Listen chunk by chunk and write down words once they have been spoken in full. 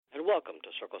Welcome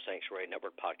to Circle Sanctuary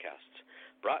Network Podcasts,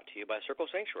 brought to you by Circle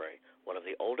Sanctuary, one of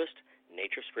the oldest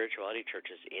nature spirituality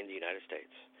churches in the United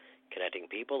States,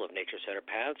 connecting people of nature-centered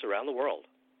paths around the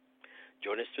world.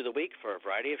 Join us through the week for a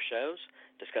variety of shows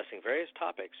discussing various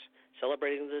topics,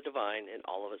 celebrating the divine in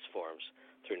all of its forms,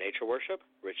 through nature worship,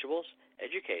 rituals,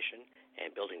 education,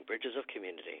 and building bridges of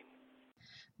community.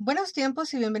 Buenos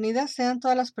tiempos y bienvenidas sean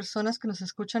todas las personas que nos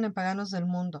escuchan en Paganos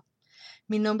del mundo.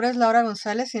 Mi nombre es Laura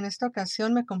González y en esta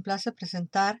ocasión me complace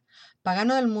presentar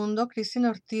Pagano del mundo, Christian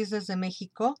Ortiz desde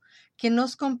México, quien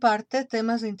nos comparte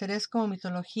temas de interés como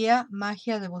mitología,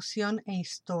 magia, devoción e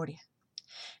historia.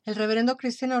 El reverendo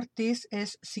Christian Ortiz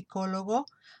es psicólogo,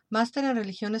 máster en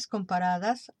religiones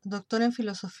comparadas, doctor en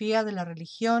filosofía de la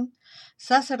religión,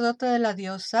 sacerdote de la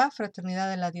diosa, fraternidad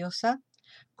de la diosa,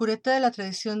 curete de la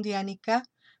tradición diánica,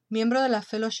 miembro de la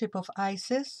Fellowship of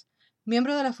Isis,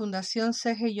 miembro de la Fundación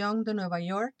C.G. Jung de Nueva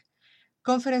York,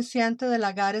 conferenciante de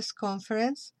la Goddess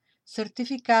Conference,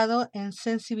 certificado en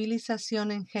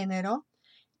sensibilización en género,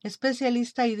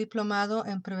 especialista y diplomado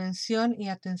en prevención y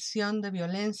atención de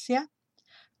violencia,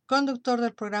 conductor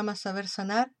del programa Saber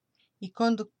Sanar y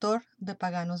conductor de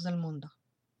Paganos del Mundo.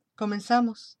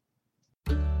 Comenzamos.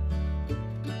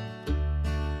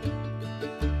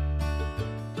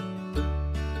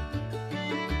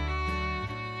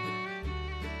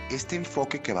 Este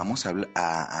enfoque que vamos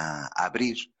a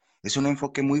abrir es un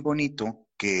enfoque muy bonito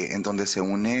en donde se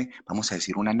une, vamos a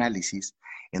decir, un análisis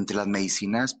entre las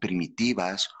medicinas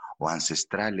primitivas o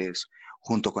ancestrales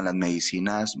junto con las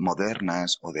medicinas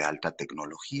modernas o de alta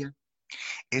tecnología.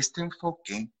 Este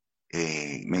enfoque,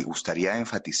 me gustaría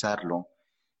enfatizarlo,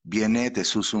 viene de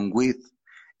Susan Wade,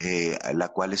 la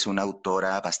cual es una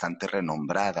autora bastante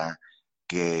renombrada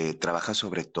que trabaja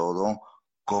sobre todo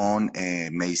con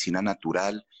medicina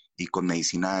natural y con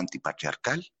medicina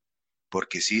antipatriarcal,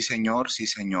 porque sí, señor, sí,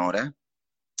 señora,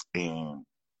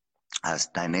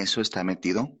 hasta en eso está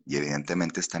metido, y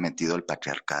evidentemente está metido el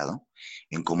patriarcado,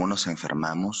 en cómo nos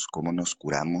enfermamos, cómo nos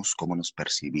curamos, cómo nos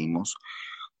percibimos,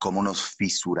 cómo nos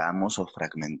fisuramos o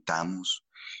fragmentamos,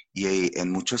 y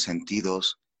en muchos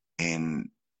sentidos,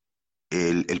 en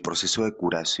el proceso de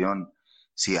curación,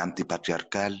 sí,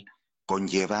 antipatriarcal,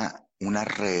 conlleva una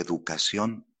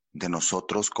reeducación de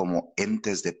nosotros como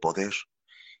entes de poder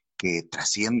que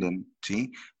trascienden,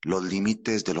 ¿sí?, los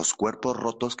límites de los cuerpos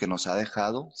rotos que nos ha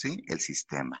dejado, ¿sí?, el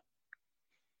sistema.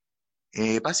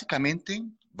 Básicamente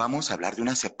vamos a hablar de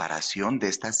una separación de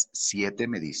estas 7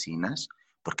 medicinas,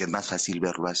 porque es más fácil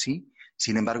verlo así.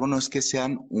 Sin embargo, no es que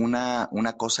sean una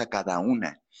cosa cada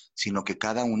una, sino que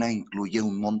cada una incluye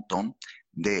un montón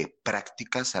de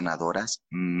prácticas sanadoras,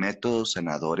 métodos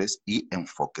sanadores y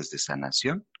enfoques de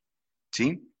sanación,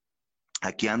 ¿sí?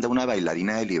 Aquí anda una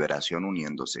bailarina de liberación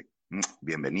uniéndose.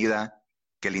 Bienvenida,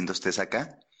 qué lindo estés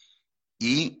acá.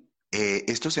 Y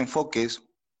estos enfoques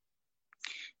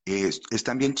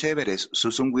están bien chéveres.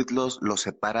 Susan Wade los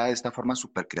separa de esta forma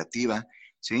súper creativa,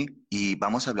 ¿sí? Y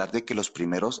vamos a hablar de que los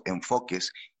primeros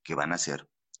enfoques que van a ser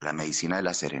la medicina de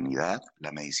la serenidad,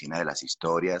 la medicina de las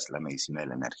historias, la medicina de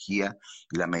la energía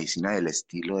y la medicina del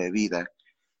estilo de vida,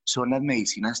 son las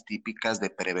medicinas típicas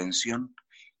de prevención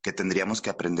que tendríamos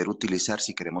que aprender a utilizar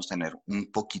si queremos tener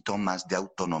un poquito más de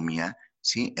autonomía,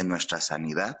 ¿sí?, en nuestra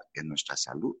sanidad, en nuestra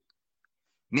salud.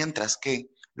 Mientras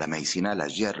que la medicina de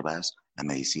las hierbas, la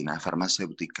medicina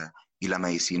farmacéutica y la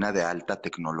medicina de alta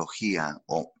tecnología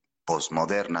o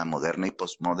posmoderna, moderna y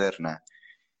posmoderna,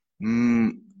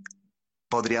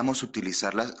 podríamos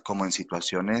utilizarlas como en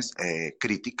situaciones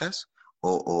críticas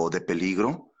o de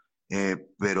peligro,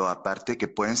 pero aparte que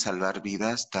pueden salvar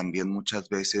vidas, también muchas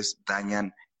veces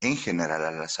dañan en general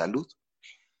a la salud.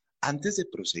 Antes de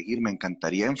proseguir, me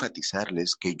encantaría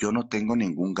enfatizarles que yo no tengo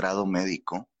ningún grado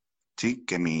médico, ¿sí?,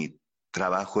 que mi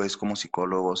trabajo es como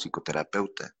psicólogo,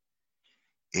 psicoterapeuta.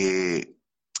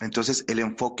 Entonces, el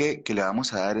enfoque que le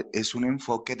vamos a dar es un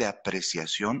enfoque de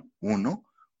apreciación, 1,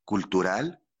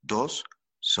 cultural, 2,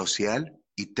 social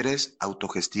y 3,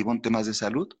 autogestivo en temas de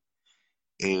salud.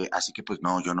 Así que pues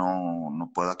no, yo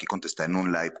no puedo aquí contestar en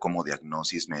un live como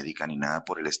diagnosis médica ni nada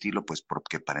por el estilo, pues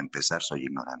porque para empezar soy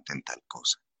ignorante en tal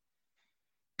cosa.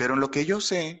 Pero en lo que yo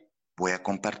sé, voy a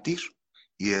compartir.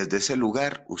 Y desde ese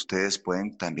lugar, ustedes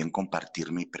pueden también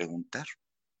compartirme y preguntar.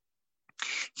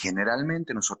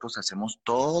 Generalmente nosotros hacemos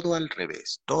todo al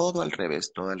revés, todo al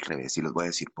revés, todo al revés. Y les voy a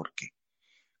decir por qué.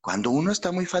 Cuando uno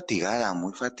está muy fatigada,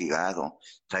 muy fatigado,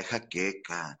 trae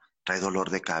jaqueca, trae dolor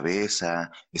de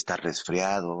cabeza, está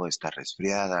resfriado, está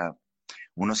resfriada,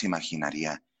 uno se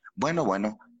imaginaría, bueno,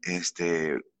 ¿qué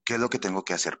es lo que tengo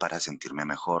que hacer para sentirme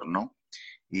mejor, no?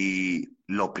 Y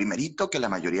lo primerito que la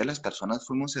mayoría de las personas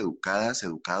fuimos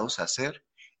educados a hacer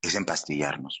es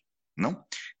empastillarnos. ¿no?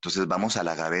 Entonces vamos a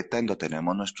la gaveta en donde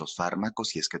tenemos nuestros fármacos,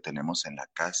 si es que tenemos en la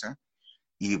casa,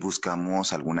 y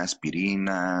buscamos alguna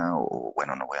aspirina, o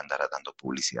bueno, no voy a andar dando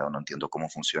publicidad, no entiendo cómo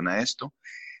funciona esto,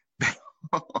 pero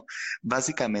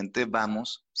básicamente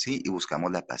vamos, ¿sí? Y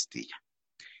buscamos la pastilla.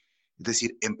 Es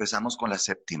decir, empezamos con la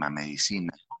séptima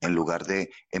medicina en lugar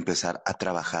de empezar a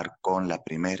trabajar con la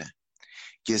primera.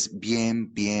 Y es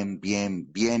bien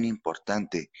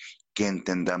importante que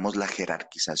entendamos la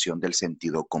jerarquización del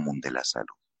sentido común de la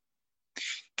salud.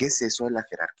 ¿Qué es eso de la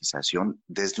jerarquización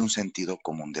desde un sentido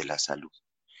común de la salud?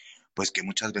 Pues que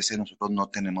muchas veces nosotros no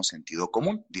tenemos sentido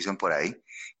común. Dicen por ahí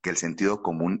que el sentido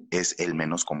común es el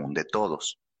menos común de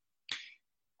todos.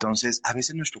 Entonces, a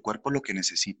veces nuestro cuerpo lo que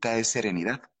necesita es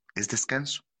serenidad, es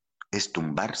descanso, es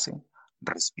tumbarse,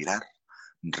 respirar,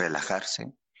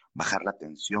 relajarse, bajar la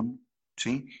tensión,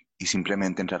 ¿sí? Y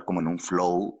simplemente entrar como en un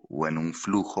flow o en un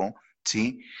flujo,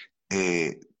 ¿sí?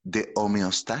 De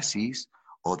homeostasis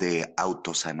o de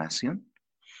autosanación.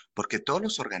 Porque todos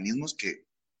los organismos que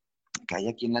hay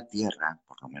aquí en la Tierra,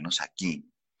 por lo menos aquí,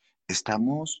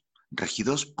 estamos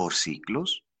regidos por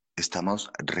ciclos,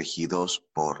 estamos regidos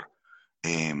por,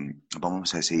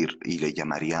 vamos a decir, y le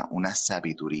llamaría una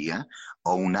sabiduría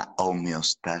o una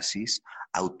homeostasis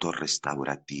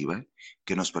autorrestaurativa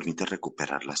que nos permite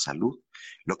recuperar la salud.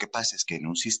 Lo que pasa es que en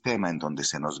un sistema en donde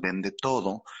se nos vende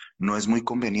todo, no es muy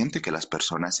conveniente que las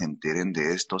personas se enteren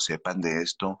de esto, sepan de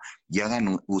esto y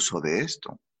hagan uso de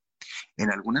esto. En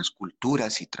algunas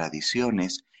culturas y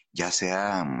tradiciones, ya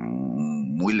sea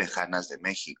muy lejanas de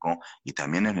México y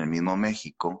también en el mismo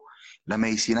México, la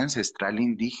medicina ancestral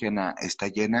indígena está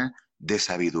llena de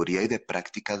sabiduría y de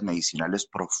prácticas medicinales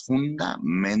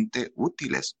profundamente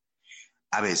útiles.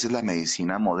 A veces la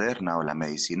medicina moderna o la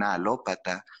medicina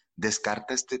alópata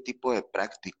descarta este tipo de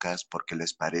prácticas porque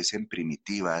les parecen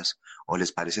primitivas o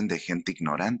les parecen de gente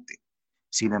ignorante.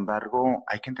 Sin embargo,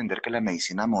 hay que entender que la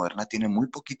medicina moderna tiene muy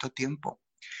poquito tiempo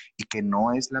y que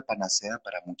no es la panacea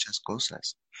para muchas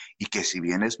cosas y que si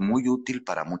bien es muy útil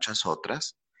para muchas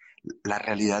otras, la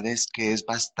realidad es que es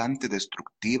bastante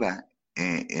destructiva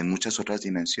en muchas otras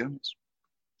dimensiones.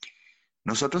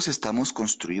 Nosotros estamos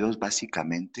construidos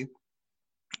básicamente,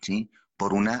 ¿sí?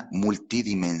 Por una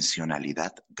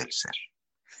multidimensionalidad del ser.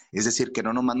 Es decir, que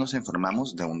no nomás nos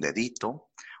enfermamos de un dedito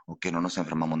o que no nos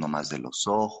enfermamos nomás de los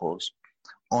ojos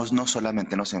o no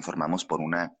solamente nos enfermamos por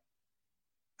una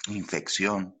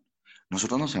infección.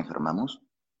 Nosotros nos enfermamos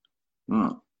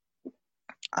mm,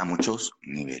 a muchos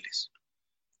niveles.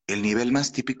 El nivel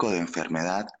más típico de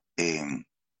enfermedad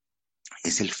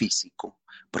es el físico,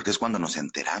 porque es cuando nos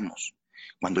enteramos,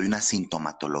 cuando hay una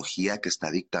sintomatología que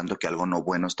está dictando que algo no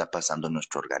bueno está pasando en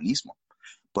nuestro organismo.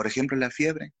 Por ejemplo, la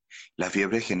fiebre. La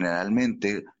fiebre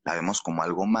generalmente la vemos como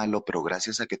algo malo, pero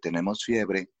gracias a que tenemos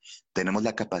fiebre, tenemos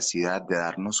la capacidad de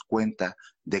darnos cuenta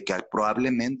de que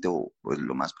probablemente, o pues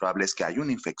lo más probable es que hay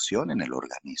una infección en el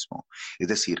organismo. Es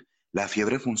decir, la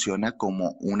fiebre funciona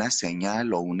como una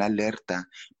señal o una alerta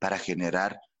para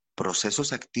generar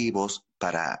procesos activos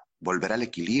para volver al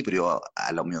equilibrio,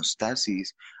 a la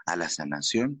homeostasis, a la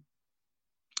sanación.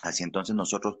 Así entonces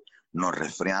nosotros nos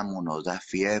resfriamos, nos da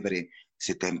fiebre,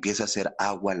 se te empieza a hacer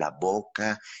agua a la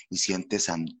boca y sientes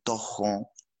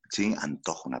antojo, ¿sí?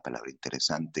 Antojo, una palabra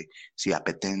interesante, sí,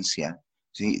 apetencia,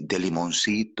 ¿sí? De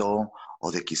limoncito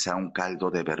o de quizá un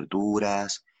caldo de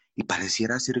verduras y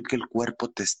pareciera ser que el cuerpo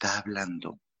te está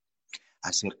hablando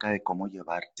acerca de cómo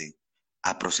llevarte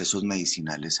a procesos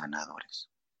medicinales sanadores.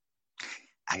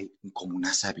 Hay como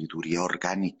una sabiduría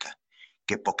orgánica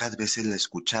que pocas veces la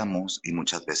escuchamos y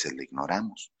muchas veces la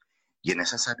ignoramos. Y en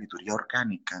esa sabiduría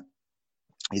orgánica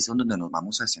es donde nos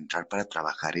vamos a centrar para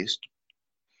trabajar esto.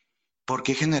 ¿Por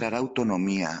qué generar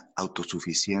autonomía,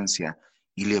 autosuficiencia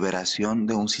y liberación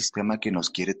de un sistema que nos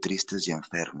quiere tristes y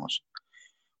enfermos?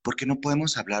 ¿Por qué no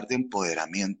podemos hablar de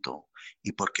empoderamiento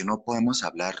y por qué no podemos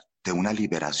hablar de una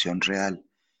liberación real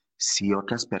si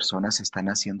otras personas están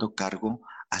haciendo cargo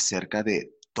acerca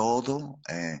de todo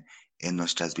en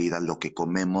nuestras vidas, lo que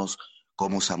comemos,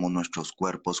 cómo usamos nuestros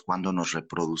cuerpos, cuándo nos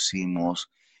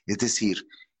reproducimos? Es decir,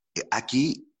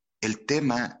 aquí el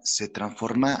tema se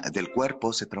transforma, del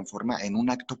cuerpo se transforma en un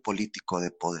acto político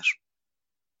de poder,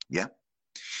 ¿ya?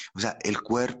 O sea, el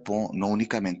cuerpo no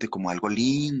únicamente como algo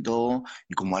lindo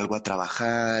y como algo a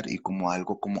trabajar y como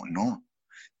algo como, no,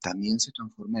 también se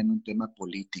transforma en un tema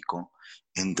político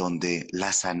en donde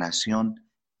la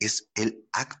sanación es el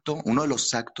acto, uno de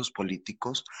los actos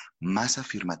políticos más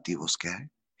afirmativos que hay,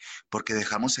 porque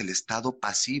dejamos el estado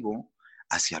pasivo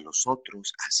hacia los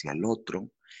otros, hacia el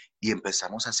otro, y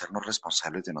empezamos a hacernos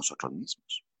responsables de nosotros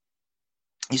mismos.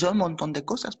 Y son un montón de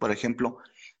cosas. Por ejemplo,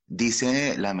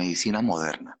 dice la medicina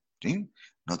moderna, ¿sí?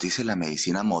 nos dice la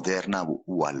medicina moderna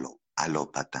u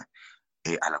alópata,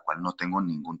 a la cual no tengo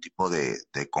ningún tipo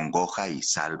de congoja y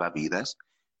salva vidas,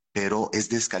 pero es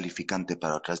descalificante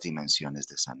para otras dimensiones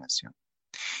de sanación.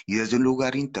 Y desde un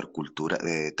lugar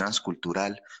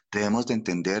transcultural debemos de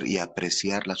entender y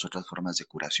apreciar las otras formas de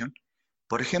curación.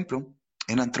 Por ejemplo,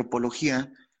 en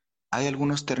antropología hay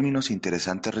algunos términos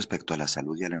interesantes respecto a la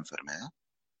salud y a la enfermedad.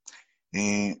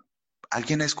 Eh,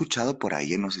 ¿Alguien ha escuchado por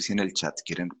ahí, no sé si en el chat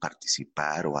quieren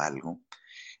participar o algo,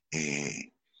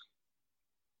 eh,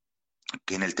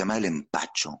 que en el tema del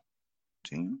empacho,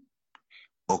 ¿sí?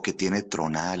 O que tiene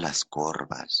tronadas las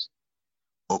corvas,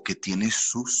 o que tiene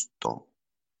susto,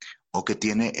 o que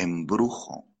tiene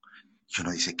embrujo? Y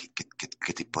uno dice,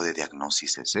 ¿qué tipo de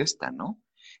diagnosis es esta, no?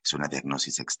 Es una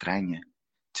diagnosis extraña,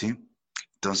 ¿sí?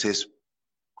 Entonces,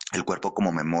 el cuerpo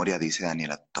como memoria, dice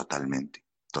Daniela, totalmente,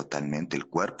 totalmente. El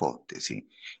cuerpo, sí,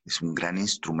 es un gran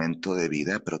instrumento de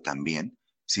vida, pero también,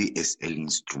 sí, es el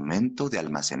instrumento de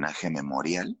almacenaje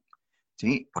memorial,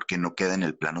 ¿sí? Porque no queda en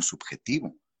el plano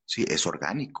subjetivo, ¿sí? Es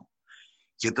orgánico.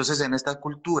 Y entonces en estas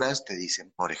culturas te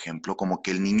dicen, por ejemplo, como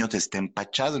que el niño te está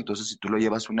empachado. Entonces, si tú lo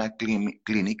llevas a una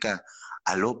clínica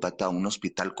alópata, a un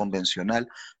hospital convencional,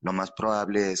 lo más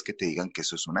probable es que te digan que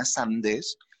eso es una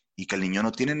sandez y que el niño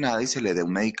no tiene nada y se le dé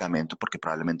un medicamento porque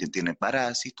probablemente tiene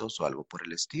parásitos o algo por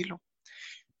el estilo.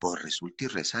 Pues resulta y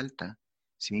resalta,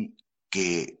 ¿sí?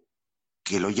 Que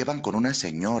lo llevan con una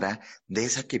señora de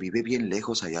esa que vive bien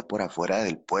lejos allá por afuera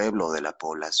del pueblo o de la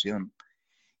población.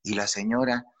 Y la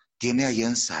señora tiene ahí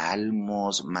en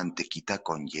salmos, mantequita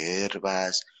con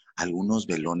hierbas, algunos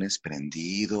velones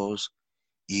prendidos,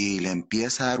 y le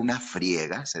empieza a dar una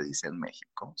friega, se dice en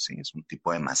México, ¿sí? Es un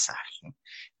tipo de masaje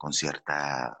con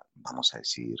cierta, vamos a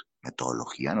decir,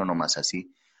 metodología, no nomás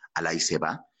así, a la y se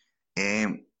va.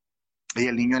 Eh, y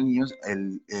el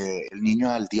niño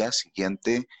al día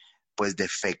siguiente, pues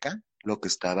defeca lo que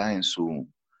estaba en su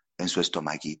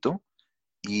estomaguito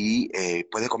y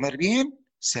puede comer bien,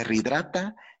 se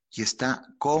rehidrata y está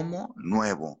como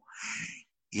nuevo.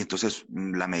 Y entonces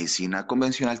la medicina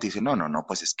convencional te dice, no, no, no,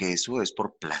 pues es que eso es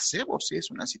por placebo, sí,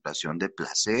 es una situación de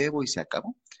placebo y se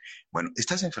acabó. Bueno,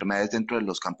 estas enfermedades dentro de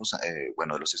los campos,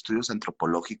 bueno, de los estudios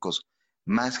antropológicos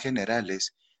más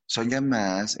generales, son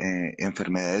llamadas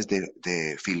enfermedades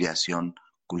de filiación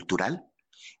cultural.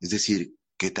 Es decir,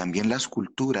 que también las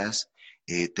culturas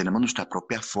tenemos nuestra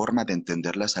propia forma de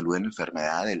entender la salud en la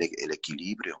enfermedad, el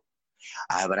equilibrio.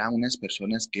 Habrá unas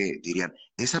personas que dirían,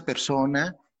 esa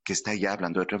persona que está ya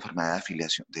hablando de otra enfermedad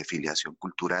de filiación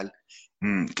cultural,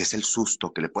 que es el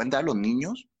susto que le pueden dar a los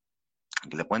niños,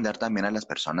 que le pueden dar también a las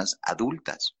personas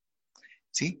adultas,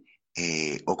 ¿sí?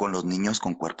 O con los niños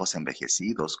con cuerpos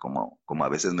envejecidos, como a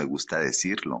veces me gusta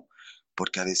decirlo,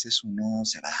 porque a veces uno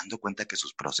se va dando cuenta que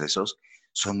sus procesos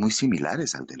son muy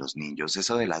similares al de los niños.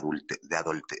 Eso de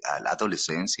a la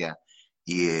adolescencia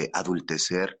y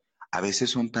adultecer, a veces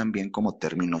son también como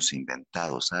términos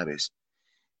inventados, ¿sabes?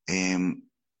 Em,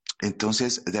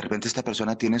 entonces, de repente esta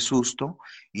persona tiene susto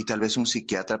y tal vez un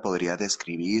psiquiatra podría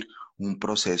describir un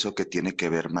proceso que tiene que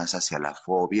ver más hacia la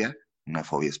fobia, una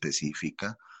fobia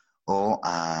específica, o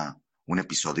a un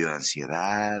episodio de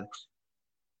ansiedad,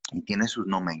 y tiene sus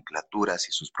nomenclaturas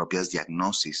y sus propias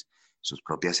diagnosis, sus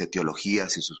propias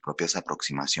etiologías y sus propias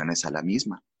aproximaciones a la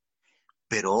misma.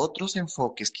 Pero otros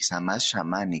enfoques, quizá más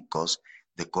chamánicos,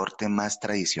 de corte más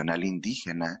tradicional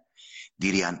indígena,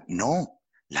 dirían, no,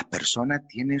 la persona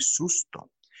tiene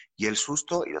susto. Y el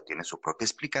susto tiene su propia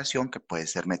explicación, que puede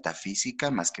ser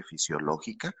metafísica más que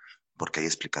fisiológica, porque hay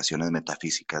explicaciones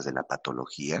metafísicas de la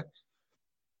patología.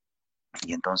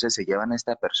 Y entonces se llevan a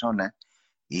esta persona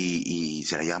y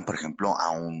se la llevan, por ejemplo,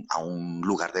 a un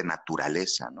lugar de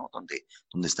naturaleza, ¿no? Donde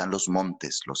están los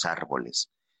montes, los árboles,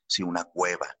 ¿sí? Una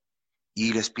cueva.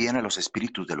 Y les piden a los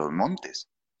espíritus de los montes,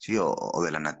 ¿sí? O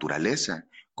de la naturaleza,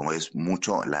 como es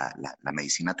mucho la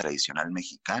medicina tradicional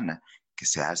mexicana, que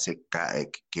se hace,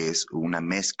 que es una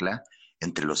mezcla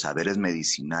entre los saberes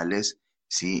medicinales,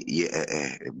 ¿sí? Y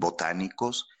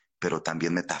botánicos, pero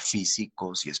también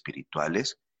metafísicos y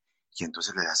espirituales. Y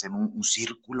entonces le hacen un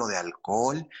círculo de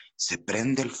alcohol, se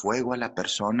prende el fuego a la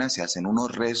persona, se hacen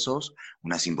unos rezos,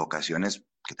 unas invocaciones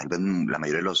que tal vez la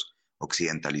mayoría de los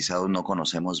occidentalizados no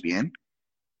conocemos bien,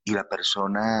 y la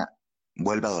persona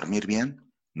vuelve a dormir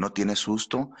bien, no tiene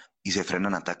susto y se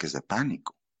frenan ataques de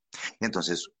pánico. Y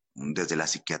entonces, desde la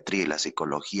psiquiatría y la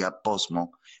psicología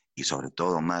posmo, y sobre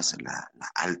todo más la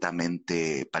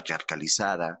altamente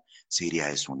patriarcalizada, se diría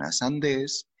es una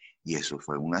sandez, y eso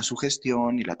fue una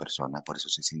sugestión, y la persona por eso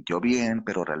se sintió bien,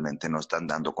 pero realmente no están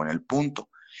dando con el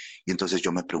punto. Y entonces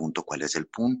yo me pregunto cuál es el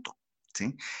punto.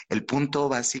 ¿sí? El punto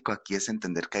básico aquí es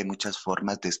entender que hay muchas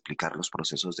formas de explicar los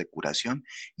procesos de curación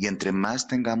y entre más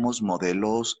tengamos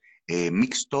modelos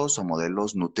mixtos o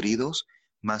modelos nutridos,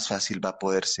 más fácil va a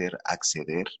poder ser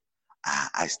acceder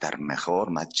a estar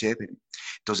mejor, más chévere.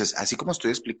 Entonces, así como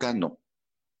estoy explicando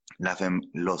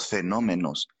los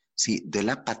fenómenos, ¿sí? De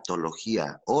la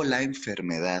patología o la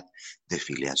enfermedad de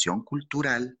filiación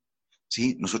cultural,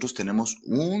 ¿sí? Nosotros tenemos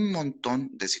un montón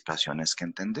de situaciones que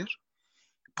entender.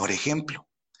 Por ejemplo,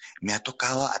 me ha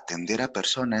tocado atender a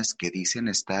personas que dicen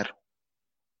estar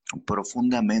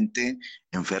profundamente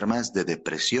enfermas de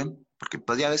depresión, porque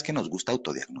pues ya ves que nos gusta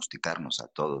autodiagnosticarnos a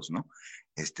todos, ¿no?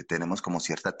 Tenemos como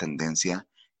cierta tendencia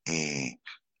eh,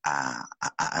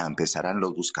 a empezar a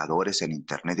los buscadores en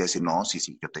internet y decir, no, sí,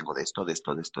 sí, yo tengo de esto, de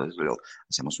esto, de esto, de esto, y luego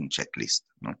hacemos un checklist,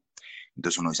 ¿no?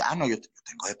 Entonces uno dice, no, yo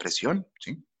tengo depresión,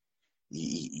 ¿sí?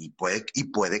 Y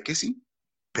puede que sí,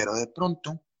 pero de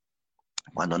pronto,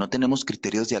 cuando no tenemos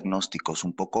criterios diagnósticos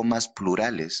un poco más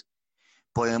plurales,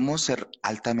 podemos ser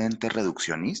altamente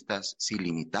reduccionistas, sí,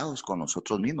 limitados con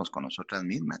nosotros mismos, con nosotras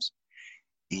mismas.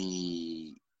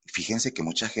 Y fíjense que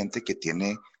mucha gente que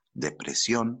tiene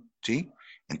depresión, ¿sí?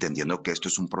 Entendiendo que esto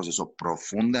es un proceso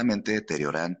profundamente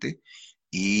deteriorante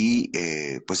y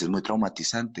pues es muy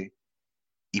traumatizante.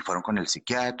 Y fueron con el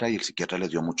psiquiatra y el psiquiatra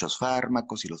les dio muchos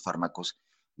fármacos y los fármacos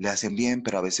le hacen bien,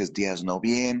 pero a veces días no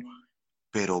bien,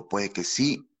 pero puede que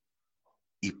sí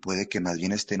y puede que más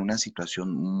bien esté en una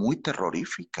situación muy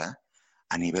terrorífica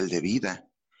a nivel de vida.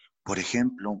 Por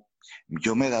ejemplo,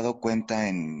 yo me he dado cuenta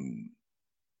en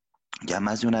ya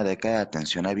más de una década de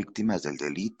atención a víctimas del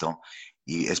delito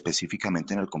y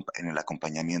específicamente en el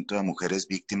acompañamiento de mujeres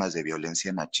víctimas de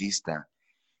violencia machista,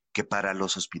 que para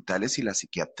los hospitales y la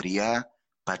psiquiatría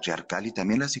patriarcal y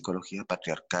también la psicología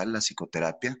patriarcal, la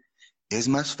psicoterapia, es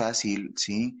más fácil,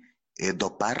 ¿sí?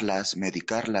 Doparlas,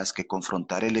 medicarlas, que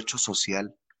confrontar el hecho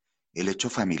social, el hecho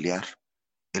familiar,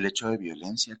 el hecho de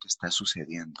violencia que está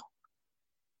sucediendo.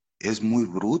 Es muy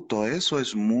bruto eso,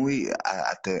 es muy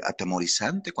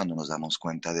atemorizante cuando nos damos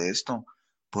cuenta de esto,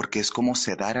 porque es como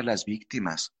sedar a las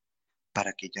víctimas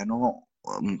para que ya no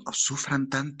sufran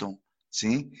tanto,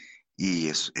 ¿sí? Y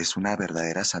es una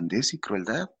verdadera sandez y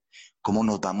crueldad. ¿Cómo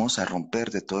nos vamos a romper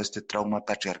de todo este trauma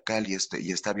patriarcal y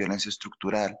esta violencia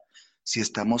estructural si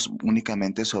estamos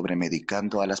únicamente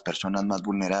sobremedicando a las personas más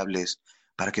vulnerables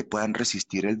para que puedan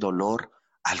resistir el dolor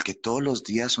al que todos los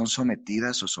días son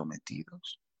sometidas o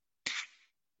sometidos?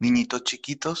 Niñitos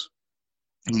chiquitos,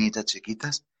 niñitas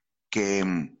chiquitas, que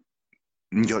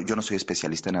yo no soy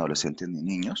especialista en adolescentes ni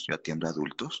niños, yo atiendo a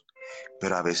adultos,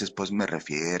 pero a veces pues me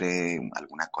refiere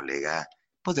alguna colega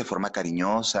pues de forma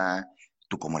cariñosa,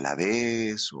 tú cómo la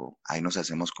ves, o ahí nos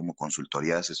hacemos como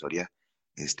consultoría, asesoría,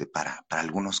 para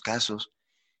algunos casos.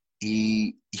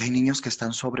 Y hay niños que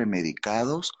están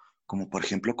sobremedicados, como por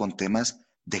ejemplo con temas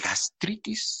de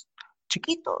gastritis,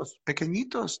 chiquitos,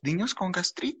 pequeñitos, niños con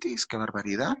gastritis, qué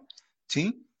barbaridad,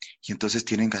 ¿sí? Y entonces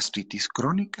tienen gastritis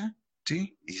crónica,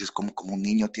 ¿sí? Y dices, como un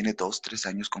niño tiene 2, 3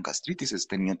 años con gastritis,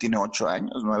 este niño tiene 8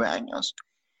 años, 9 años.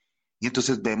 Y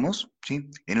entonces vemos, ¿sí?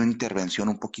 En una intervención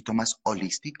un poquito más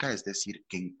holística, es decir,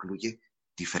 que incluye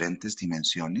diferentes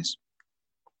dimensiones,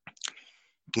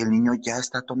 que el niño ya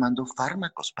está tomando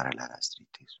fármacos para la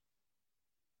gastritis.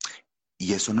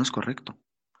 Y eso no es correcto.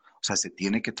 O sea, se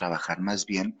tiene que trabajar más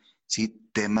bien, sí,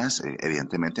 temas,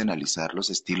 evidentemente analizar los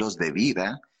estilos de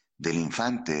vida del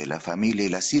infante, de la familia y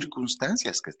las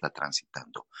circunstancias que está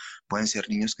transitando. Pueden ser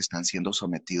niños que están siendo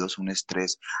sometidos a un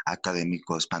estrés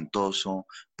académico espantoso,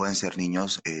 pueden ser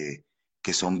niños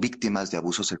que son víctimas de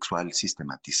abuso sexual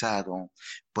sistematizado,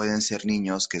 pueden ser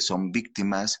niños que son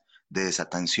víctimas de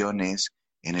desatenciones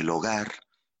en el hogar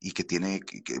y que tiene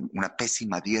una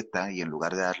pésima dieta y en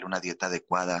lugar de darle una dieta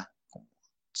adecuada,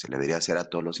 se le debería hacer a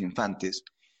todos los infantes,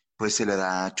 pues se le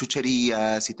da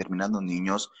chucherías y terminan los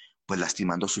niños pues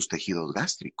lastimando sus tejidos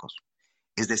gástricos.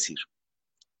 Es decir,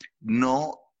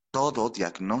 no todo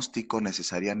diagnóstico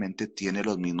necesariamente tiene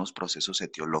los mismos procesos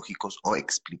etiológicos o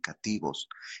explicativos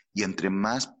y entre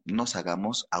más nos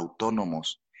hagamos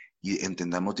autónomos y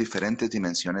entendamos diferentes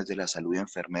dimensiones de la salud y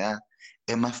enfermedad,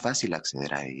 es más fácil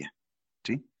acceder a ella,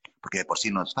 ¿sí? Porque de por sí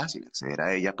no es fácil acceder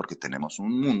a ella porque tenemos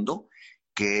un mundo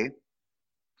que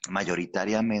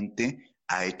mayoritariamente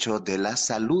ha hecho de la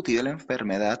salud y de la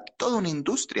enfermedad toda una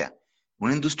industria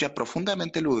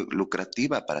profundamente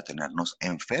lucrativa para tenernos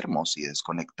enfermos y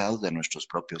desconectados de nuestros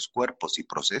propios cuerpos y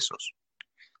procesos,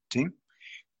 ¿sí?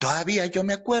 Todavía yo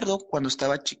me acuerdo cuando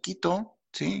estaba chiquito,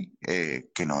 ¿sí?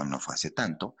 Que no fue hace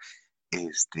tanto,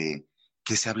 este,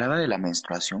 que se hablaba de la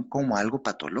menstruación como algo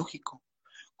patológico,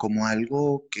 como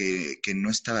algo que no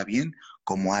estaba bien,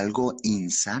 como algo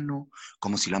insano,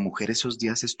 como si la mujer esos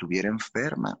días estuviera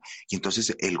enferma. Y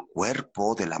entonces el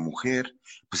cuerpo de la mujer,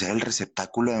 pues era el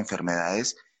receptáculo de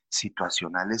enfermedades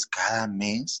situacionales cada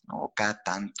mes, ¿no? Cada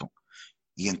tanto.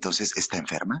 Y entonces está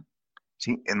enferma,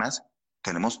 ¿sí? Es más,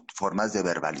 tenemos formas de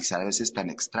verbalizar a veces tan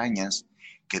extrañas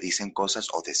que dicen cosas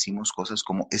o decimos cosas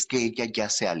como, es que ella ya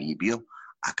se alivió.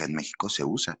 Acá en México se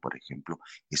usa, por ejemplo,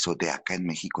 eso de acá en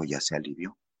México ya se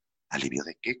alivió. ¿Alivio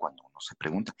de qué? Cuando uno se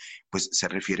pregunta. Pues se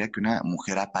refiere a que una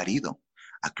mujer ha parido,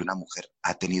 a que una mujer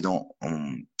ha tenido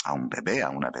a un bebé, a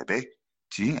una bebé,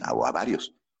 ¿sí? O a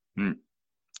varios. Mm.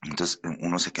 Entonces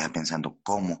uno se queda pensando,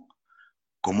 ¿cómo?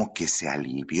 ¿Cómo que se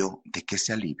alivió? ¿De qué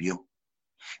se alivió?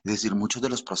 Es decir, muchos de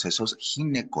los procesos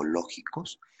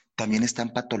ginecológicos también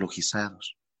están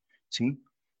patologizados, ¿sí?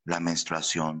 La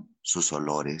menstruación, sus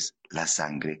olores, la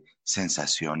sangre,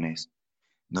 sensaciones.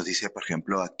 Nos dice, por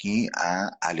ejemplo, aquí a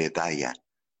Aledaya,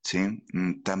 ¿sí?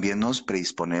 También nos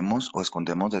predisponemos o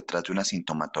escondemos detrás de una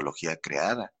sintomatología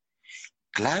creada.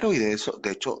 Claro, y de eso,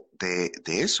 de hecho, de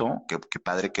eso, que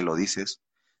padre que lo dices,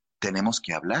 tenemos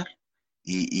que hablar.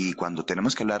 Y cuando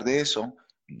tenemos que hablar de eso,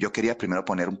 yo quería primero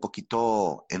poner un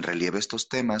poquito en relieve estos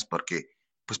temas, porque,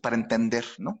 pues para entender,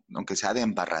 ¿no? Aunque sea de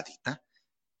embarradita,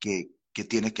 qué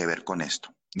tiene que ver con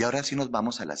esto. Y ahora sí nos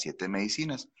vamos a las 7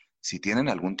 medicinas. Si tienen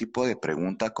algún tipo de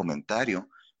pregunta, comentario,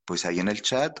 pues ahí en el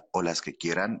chat o las que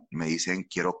quieran me dicen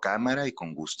quiero cámara y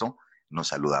con gusto nos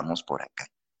saludamos por acá,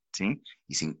 ¿sí?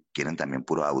 Y si quieren también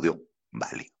puro audio,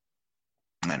 vale.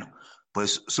 Bueno,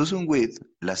 pues Susan With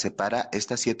la separa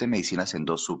estas 7 medicinas en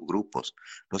dos subgrupos.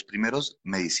 Los primeros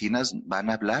medicinas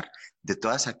van a hablar de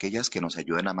todas aquellas que nos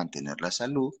ayudan a mantener la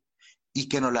salud y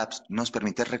que nos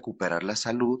permite recuperar la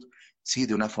salud, sí,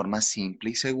 de una forma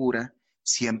simple y segura,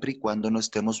 siempre y cuando no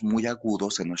estemos muy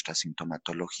agudos en nuestra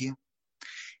sintomatología.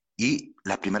 Y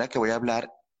la primera que voy a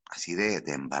hablar, así de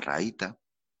embarradita,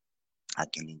 a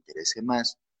quien le interese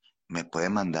más, me puede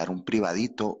mandar un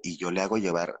privadito y yo le hago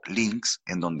llevar links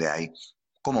en donde hay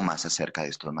como más acerca de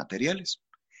estos materiales.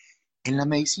 En la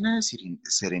medicina de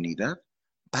serenidad,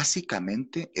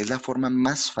 básicamente es la forma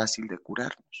más fácil de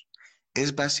curarnos.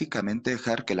 Es básicamente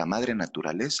dejar que la madre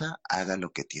naturaleza haga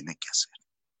lo que tiene que hacer.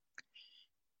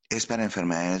 Es para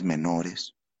enfermedades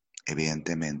menores,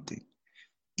 evidentemente,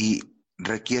 y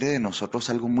requiere de nosotros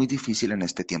algo muy difícil en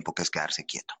este tiempo, que es quedarse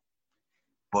quieto,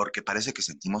 porque parece que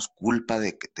sentimos culpa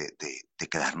de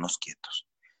quedarnos quietos.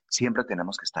 Siempre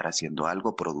tenemos que estar haciendo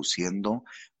algo, produciendo,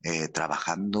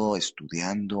 trabajando,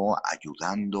 estudiando,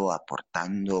 ayudando,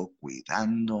 aportando,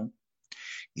 cuidando,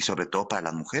 y sobre todo para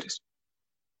las mujeres.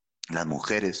 Las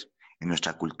mujeres en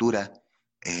nuestra cultura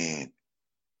eh,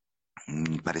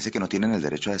 parece que no tienen el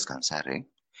derecho a descansar, ¿eh?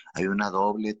 Hay una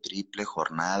doble, triple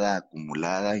jornada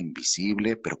acumulada,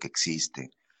 invisible, pero que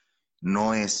existe.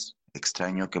 No es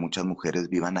extraño que muchas mujeres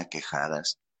vivan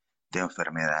aquejadas de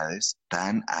enfermedades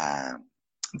tan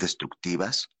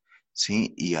destructivas,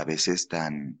 ¿sí? Y a veces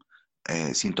tan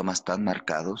síntomas tan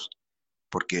marcados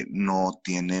porque no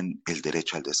tienen el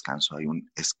derecho al descanso. Hay un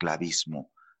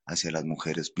esclavismo hacia las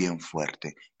mujeres bien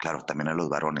fuerte, claro, también a los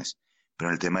varones,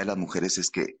 pero el tema de las mujeres es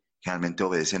que generalmente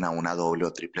obedecen a una doble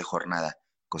o triple jornada,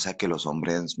 cosa que los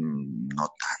hombres no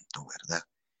tanto, ¿verdad?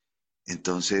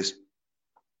 Entonces,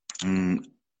 mm,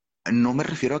 no me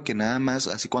refiero a que nada más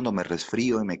así cuando me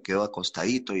resfrío y me quedo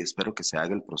acostadito y espero que se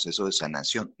haga el proceso de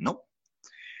sanación, no.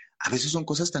 A veces son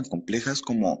cosas tan complejas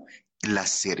como la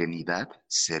serenidad,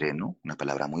 sereno, una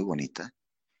palabra muy bonita,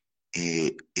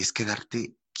 es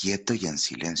quedarte quieto y en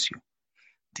silencio.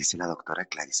 Dice la doctora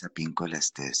Clarisa Pinkola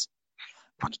Estés,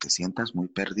 cuando te sientas muy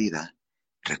perdida,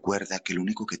 recuerda que lo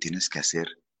único que tienes que hacer,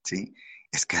 ¿sí?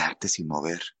 Es quedarte sin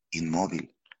mover,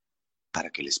 inmóvil,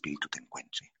 para que el espíritu te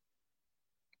encuentre,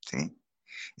 ¿sí?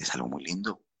 Es algo muy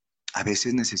lindo. A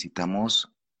veces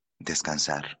necesitamos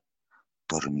descansar,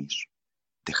 dormir,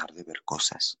 dejar de ver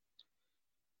cosas,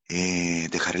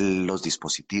 dejar los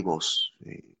dispositivos,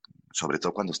 sobre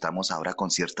todo cuando estamos ahora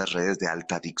con ciertas redes de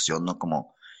alta adicción, ¿no?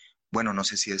 Como, bueno, no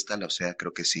sé si esta la sea,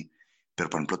 creo que sí, pero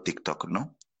por ejemplo TikTok,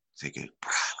 ¿no? Así que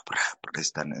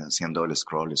están haciendo el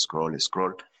scroll, scroll,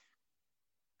 scroll.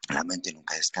 La mente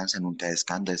nunca descansa, nunca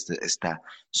descansa, está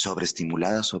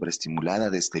sobreestimulada, sobreestimulada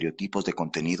de estereotipos, de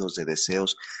contenidos, de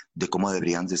deseos, de cómo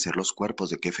deberían de ser los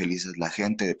cuerpos, de qué feliz es la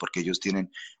gente, de por qué ellos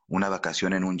tienen una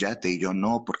vacación en un yate y yo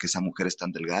no, porque esa mujer es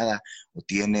tan delgada o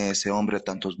tiene ese hombre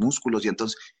tantos músculos y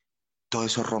entonces todo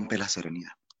eso rompe la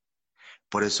serenidad.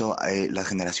 Por eso las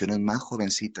generaciones más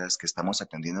jovencitas que estamos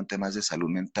atendiendo en temas de salud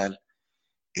mental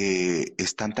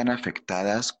están tan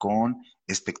afectadas con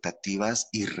expectativas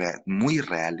muy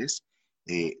reales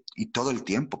y todo el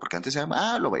tiempo, porque antes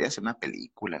era, lo voy a hacer una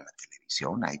película en la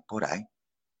televisión, ahí por ahí.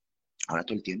 ahora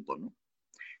todo el tiempo, ¿no?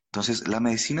 Entonces, la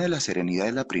medicina de la serenidad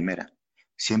es la primera.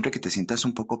 Siempre que te sientas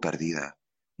un poco perdida,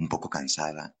 un poco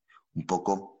cansada, un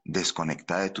poco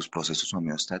desconectada de tus procesos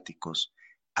homeostáticos,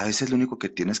 a veces lo único que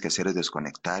tienes que hacer es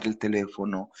desconectar el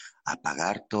teléfono,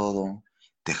 apagar todo,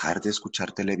 dejar de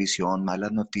escuchar televisión,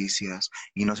 malas noticias,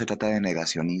 y no se trata de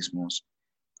negacionismos,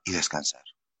 y descansar,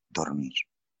 dormir,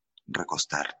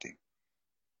 recostarte.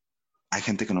 Hay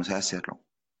gente que no sabe hacerlo.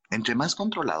 Entre más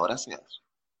controladora seas,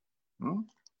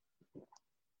 ¿no?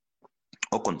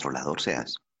 O controlador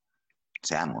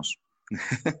seamos,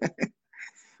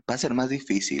 va a ser más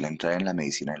difícil entrar en la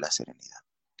medicina de la serenidad.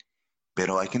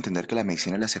 Pero hay que entender que la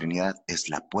medicina de la serenidad es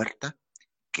la puerta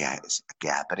que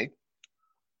abre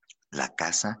la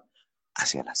casa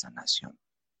hacia la sanación.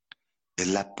 Es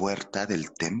la puerta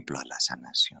del templo a la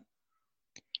sanación.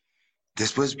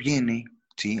 Después viene,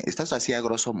 ¿sí? Esta es así a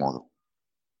grosso modo.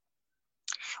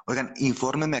 Oigan,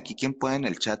 infórmenme aquí quien pueda en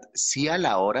el chat si a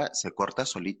la hora se corta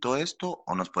solito esto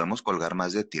o nos podemos colgar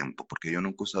más de tiempo, porque yo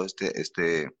nunca he usado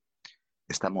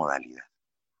esta modalidad.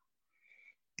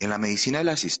 En la medicina de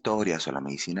las historias o la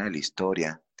medicina de la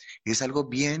historia es algo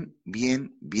bien,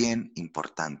 bien, bien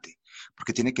importante,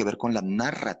 porque tiene que ver con las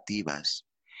narrativas,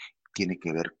 tiene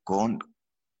que ver con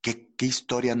qué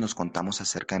historias nos contamos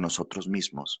acerca de nosotros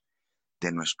mismos,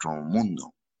 de nuestro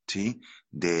mundo, ¿sí?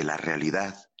 De la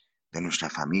realidad, de nuestra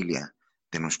familia,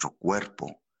 de nuestro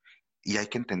cuerpo. Y hay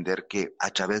que entender que a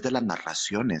través de las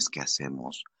narraciones que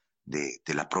hacemos, de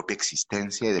la propia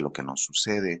existencia y de lo que nos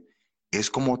sucede, es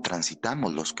como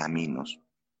transitamos los caminos.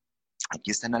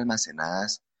 Aquí están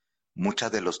almacenadas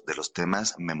muchos de los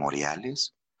temas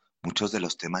memoriales, muchos de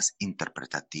los temas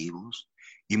interpretativos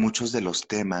y muchos de los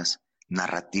temas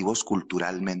narrativos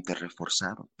culturalmente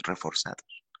reforzados.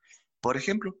 Por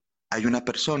ejemplo, hay una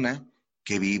persona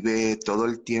que vive todo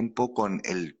el tiempo con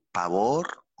el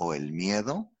pavor o el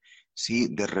miedo, ¿sí?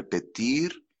 De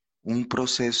repetir un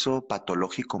proceso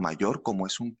patológico mayor como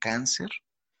es un cáncer,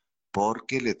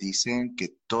 porque le dicen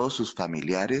que todos sus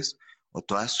familiares o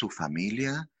toda su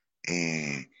familia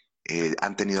eh,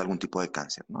 han tenido algún tipo de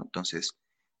cáncer, ¿no? Entonces,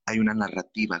 hay una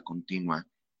narrativa continua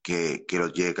que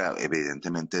los llega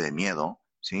evidentemente de miedo,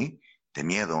 ¿sí? De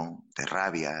miedo, de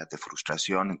rabia, de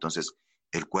frustración. Entonces,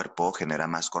 el cuerpo genera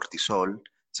más cortisol,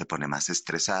 se pone más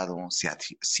estresado, se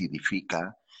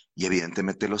acidifica y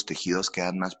evidentemente los tejidos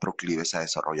quedan más proclives a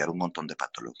desarrollar un montón de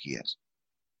patologías.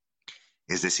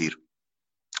 Es decir,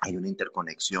 hay una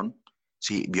interconexión,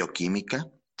 ¿sí? Bioquímica,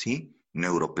 ¿sí?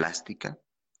 Neuroplástica,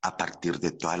 a partir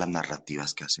de todas las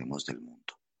narrativas que hacemos del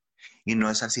mundo. Y no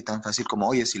es así tan fácil como,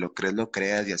 oye, si lo crees, lo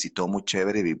creas, y así todo muy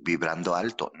chévere, vibrando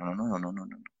alto. No, no, no, no, no, no,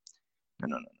 no, no,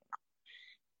 no, no.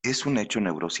 Es un hecho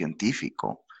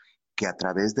neurocientífico que a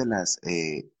través de las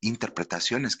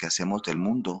interpretaciones que hacemos del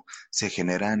mundo se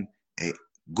generan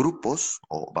grupos,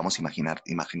 o vamos a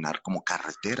imaginar como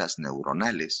carreteras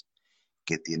neuronales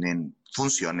que tienen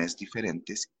funciones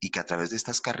diferentes y que a través de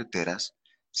estas carreteras,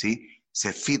 ¿sí?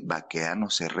 Se feedbackean o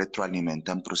se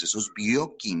retroalimentan procesos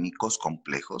bioquímicos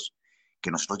complejos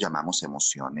que nosotros llamamos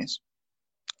emociones,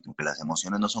 porque las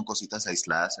emociones no son cositas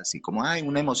aisladas, así como, ay,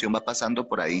 una emoción va pasando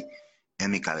por ahí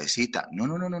en mi cabecita. No,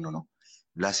 no, no, no, no, no.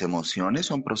 Las emociones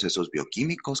son procesos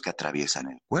bioquímicos que atraviesan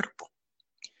el cuerpo.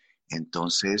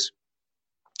 Entonces,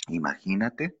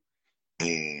 imagínate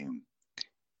eh,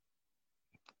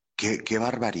 qué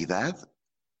barbaridad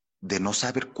de no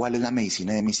saber cuál es la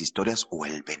medicina de mis historias o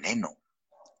el veneno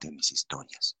de mis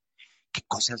historias. ¿Qué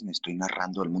cosas me estoy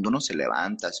narrando? El mundo no se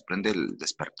levanta, se prende el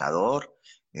despertador,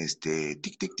 tic,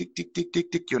 tic, tic, tic, tic, tic,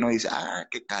 tic, y uno dice, ah,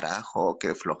 qué carajo,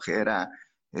 qué flojera,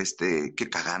 qué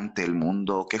cagante el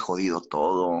mundo, qué jodido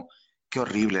todo, qué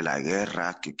horrible la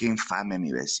guerra, qué infame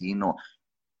mi vecino.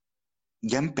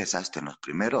 Ya empezaste en los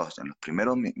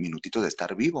primeros minutitos de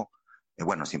estar vivo.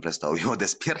 Bueno, siempre he estado vivo,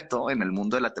 despierto en el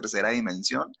mundo de la tercera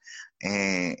dimensión,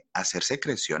 hacer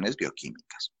secreciones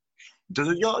bioquímicas.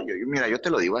 Entonces mira, yo te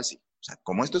lo digo así. O sea,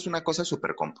 como esto es una cosa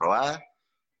súper comprobada,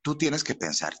 tú tienes que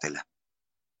pensártela.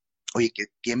 Oye,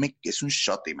 es un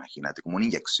shot, imagínate, como una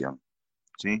inyección,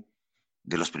 ¿sí?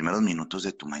 De los primeros minutos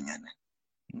de tu mañana.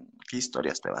 ¿Qué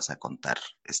historias te vas a contar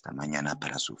esta mañana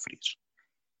para sufrir?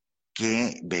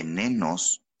 ¿Qué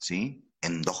venenos, ¿sí?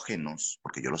 Endógenos,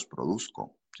 porque yo los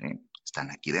produzco, ¿sí? Están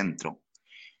aquí dentro,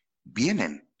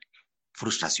 vienen.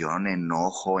 Frustración,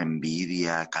 enojo,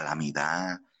 envidia,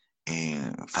 calamidad,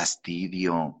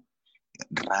 fastidio,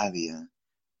 rabia.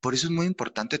 Por eso es muy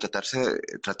importante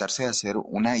tratarse de hacer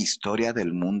una historia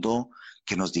del mundo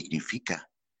que nos dignifica.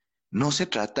 No se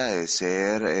trata de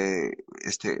ser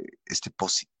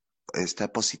esta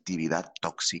positividad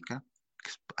tóxica.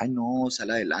 Ay, no,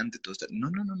 sal adelante, todo está. No,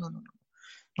 no, no, no, no, no.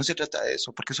 No se trata de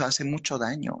eso, porque eso hace mucho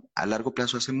daño. A largo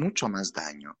plazo hace mucho más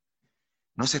daño.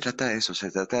 No se trata de eso, se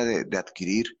trata de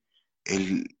adquirir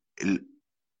el, el-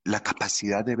 la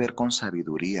capacidad de ver con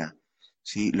sabiduría,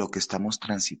 ¿sí? Lo que estamos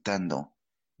transitando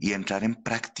y entrar en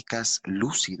prácticas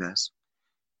lúcidas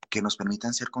que nos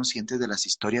permitan ser conscientes de las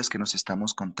historias que nos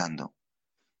estamos contando.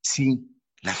 Sí,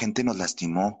 la gente nos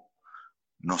lastimó,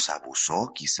 nos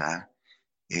abusó quizá,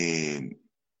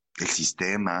 el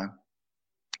sistema,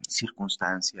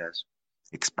 circunstancias,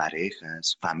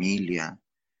 exparejas, familia,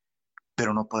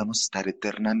 pero no podemos estar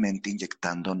eternamente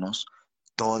inyectándonos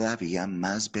todavía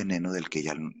más veneno del que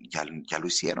ya lo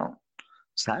hicieron,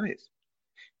 ¿sabes?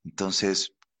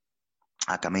 Entonces,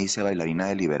 acá me dice bailarina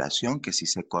de liberación que sí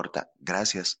se corta,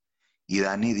 gracias. Y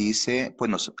Dani dice,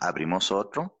 pues nos abrimos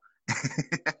otro.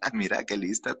 Mira qué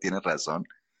lista, tienes razón,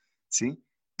 ¿sí?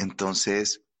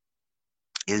 Entonces,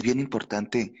 es bien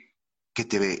importante que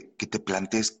te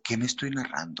plantees qué me estoy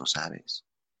narrando, ¿sabes?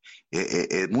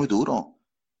 Es muy duro.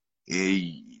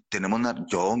 Y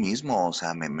yo mismo, o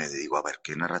sea, me digo, a ver,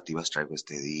 ¿qué narrativas traigo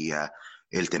este día?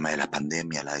 El tema de la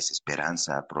pandemia, la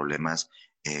desesperanza, problemas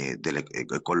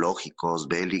ecológicos,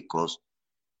 bélicos.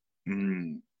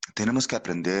 Mm, tenemos que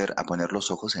aprender a poner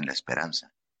los ojos en la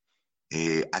esperanza.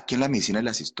 Aquí en la medicina y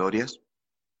las historias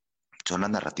son las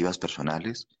narrativas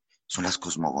personales, son las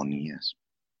cosmogonías,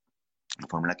 la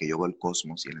forma en la que yo veo el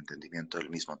cosmos y el entendimiento del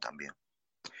mismo también.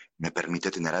 Me permite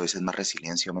tener a veces más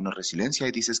resiliencia o menos resiliencia.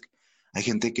 Y dices, hay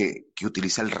gente que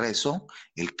utiliza el rezo,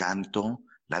 el canto,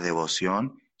 la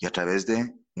devoción, y a través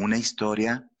de una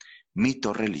historia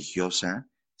mito religiosa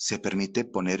se permite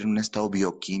poner en un estado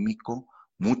bioquímico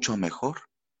mucho mejor,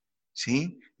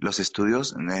 ¿sí? Los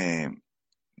estudios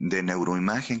de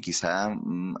neuroimagen quizá,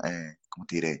 ¿cómo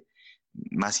te diré?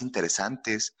 Más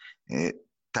interesantes,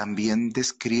 también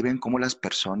describen cómo las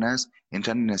personas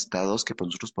entran en estados que pues,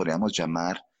 nosotros podríamos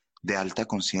llamar de alta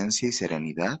conciencia y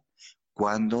serenidad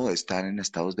cuando están en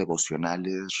estados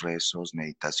devocionales, rezos,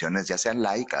 meditaciones, ya sean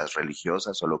laicas,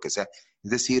 religiosas o lo que sea. Es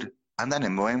decir, andan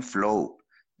en buen flow,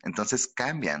 entonces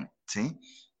cambian, ¿sí?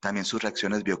 También sus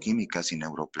reacciones bioquímicas y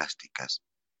neuroplásticas.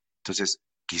 Entonces,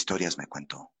 ¿qué historias me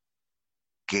cuento?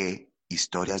 ¿Qué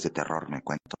historias de terror me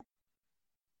cuento?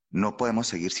 No podemos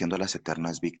seguir siendo las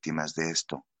eternas víctimas de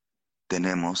esto.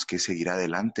 Tenemos que seguir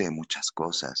adelante de muchas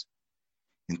cosas.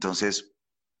 Entonces,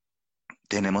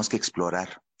 tenemos que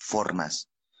explorar formas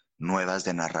nuevas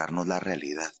de narrarnos la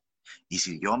realidad. Y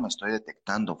si yo me estoy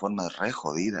detectando formas re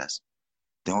jodidas,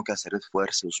 tengo que hacer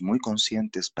esfuerzos muy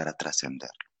conscientes para trascender.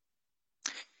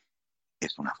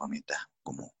 Es una formita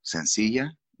como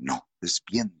sencilla, no, es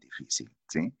bien difícil,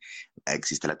 ¿sí?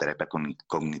 Existe la terapia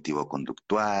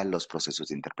cognitivo-conductual, los procesos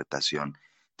de interpretación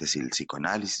del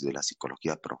psicoanálisis, de la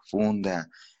psicología profunda,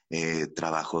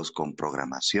 trabajos con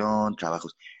programación,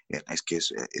 trabajos, es que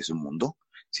es un mundo,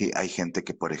 ¿sí? Hay gente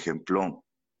que, por ejemplo,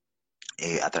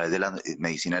 a través de la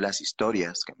medicina de las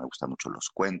historias, que me gustan mucho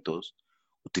los cuentos,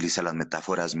 utiliza las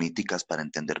metáforas míticas para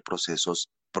entender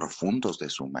procesos profundos de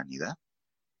su humanidad.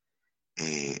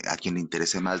 A quien le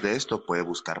interese más de esto puede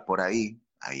buscar por ahí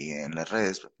en las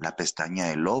redes, la pestaña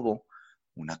del lobo,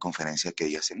 una conferencia que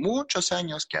di hace muchos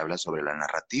años que habla sobre la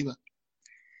narrativa.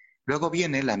 Luego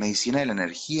viene la medicina de la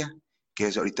energía, que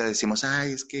es, ahorita decimos,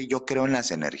 ay, es que yo creo en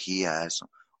las energías,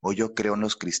 o yo creo en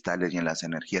los cristales y en las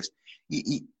energías.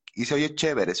 Y se oye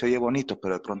chévere, se oye bonito,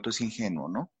 pero de pronto es ingenuo,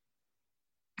 ¿no?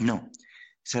 No,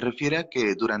 se refiere a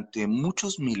que durante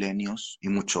muchos milenios y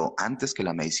mucho antes que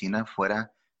la medicina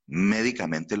fuera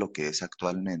médicamente lo que es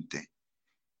actualmente,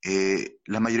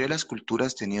 la mayoría de las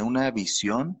culturas tenía una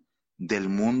visión del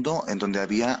mundo en donde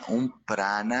había un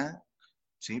prana,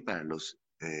 ¿sí? Para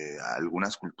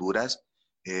algunas culturas,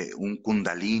 un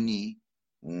kundalini,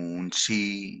 un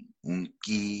chi, un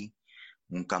ki,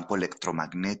 un campo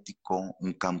electromagnético,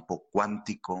 un campo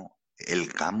cuántico,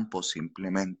 el campo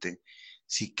simplemente,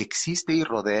 sí, que existe y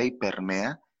rodea y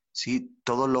permea, sí,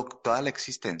 toda la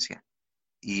existencia.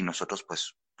 Y nosotros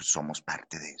pues somos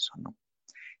parte de eso, ¿no?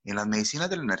 En las medicinas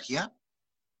de la energía,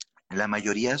 la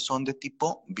mayoría son de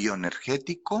tipo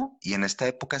bioenergético y en esta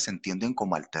época se entienden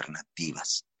como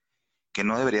alternativas, que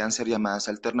no deberían ser llamadas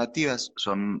alternativas,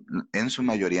 son en su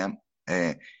mayoría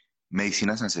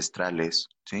medicinas ancestrales,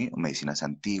 ¿sí? O medicinas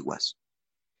antiguas.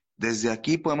 Desde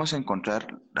aquí podemos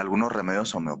encontrar algunos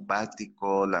remedios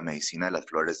homeopáticos, la medicina de las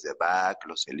flores de Bach,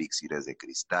 los elixires de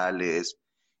cristales,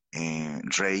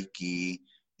 Reiki,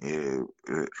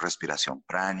 respiración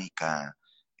pránica,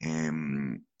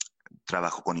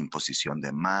 trabajo con imposición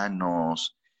de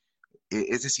manos.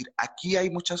 Es decir, aquí hay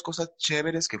muchas cosas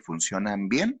chéveres que funcionan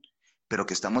bien, pero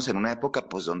que estamos en una época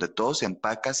pues donde todo se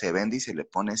empaca, se vende y se le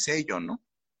pone sello, ¿no?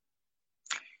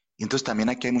 Y entonces también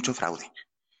aquí hay mucho fraude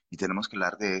y tenemos que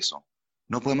hablar de eso.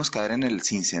 No podemos caer en el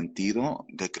sinsentido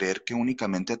de creer que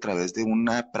únicamente a través de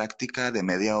una práctica de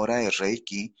media hora de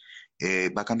Reiki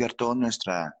va a cambiar todo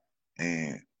nuestros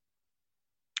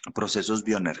procesos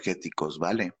bioenergéticos,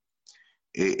 ¿vale?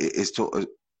 Esto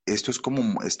es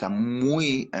como, está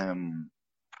muy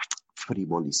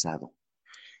frivolizado.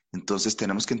 Entonces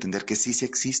tenemos que entender que sí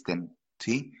existen,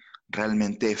 ¿sí?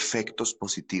 Realmente efectos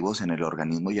positivos en el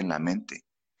organismo y en la mente.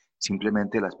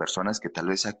 Simplemente las personas que tal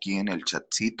vez aquí en el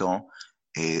chatcito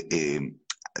eh, eh,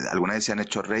 alguna vez se han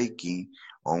hecho Reiki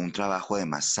o un trabajo de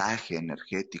masaje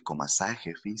energético,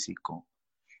 masaje físico,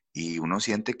 y uno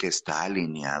siente que está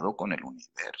alineado con el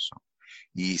universo.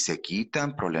 Y se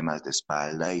quitan problemas de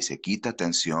espalda y se quita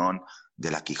tensión de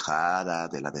la quijada,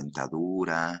 de la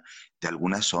dentadura, de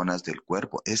algunas zonas del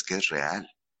cuerpo. Es que es real.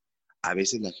 A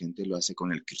veces la gente lo hace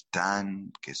con el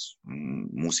kirtán, que es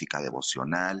música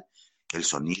devocional, el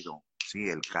sonido, sí,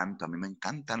 el canto. A mí me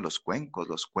encantan los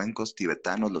cuencos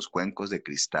tibetanos, los cuencos de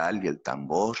cristal y el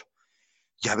tambor.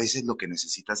 Y a veces lo que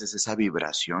necesitas es esa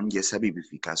vibración y esa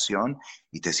vivificación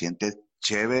y te sientes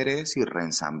chévere y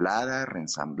reensamblada,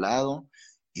 reensamblado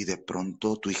y de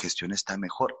pronto tu digestión está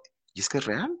mejor. Y es que es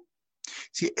real.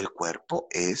 Sí, el cuerpo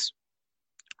es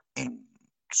en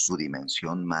su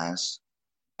dimensión más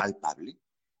palpable,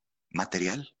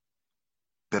 material,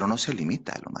 pero no se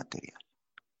limita a lo material.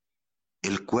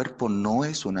 El cuerpo no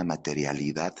es una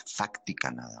materialidad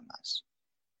fáctica nada más.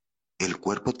 El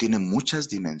cuerpo tiene muchas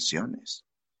dimensiones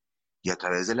y a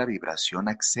través de la vibración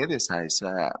accedes a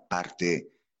esa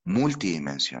parte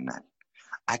multidimensional.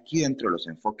 Aquí dentro de los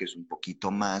enfoques un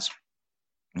poquito más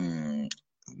mm,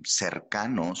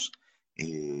 cercanos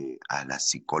a la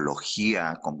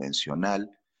psicología convencional,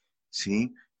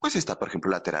 ¿sí? Pues está, por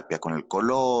ejemplo, la terapia con el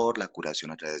color, la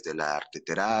curación a través de la arte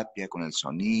terapia, con el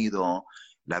sonido,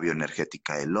 la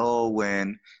bioenergética de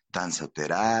Lowen,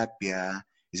 danzoterapia,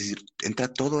 es decir,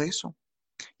 entra todo eso.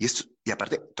 Y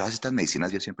aparte, todas estas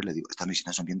medicinas, yo siempre les digo, estas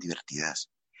medicinas son bien divertidas.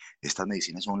 Estas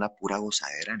medicinas son la pura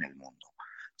gozadera en el mundo,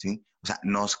 ¿sí? O sea,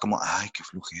 no es como, ay, qué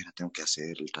flojera, tengo que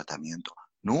hacer el tratamiento.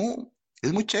 No,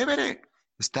 es muy chévere,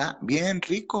 está bien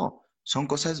rico. Son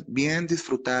cosas bien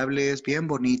disfrutables, bien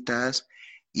bonitas.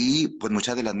 Y pues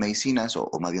muchas de las medicinas, o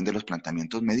más bien de los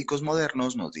planteamientos médicos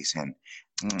modernos, nos dicen,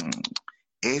 "Mm,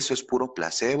 eso es puro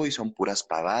placebo y son puras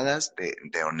pavadas de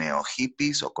neo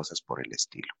hippies o cosas por el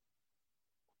estilo".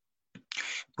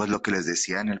 Pues lo que les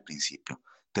decía en el principio,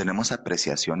 tenemos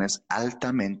apreciaciones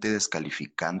altamente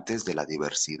descalificantes de la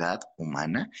diversidad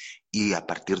humana y a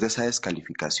partir de esa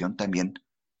descalificación también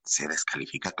se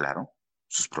descalifica, claro,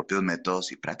 sus propios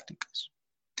métodos y prácticas.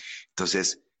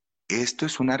 Entonces, esto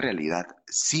es una realidad,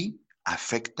 sí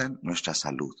afectan nuestra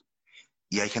salud.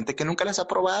 Y hay gente que nunca las ha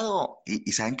probado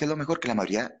y ¿saben qué es lo mejor? Que la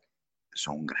mayoría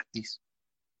son gratis.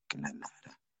 Que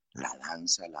la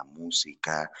danza, la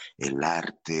música, el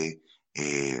arte,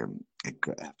 eh,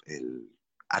 el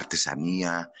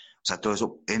artesanía, o sea, todo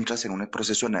eso, entras en un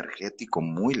proceso energético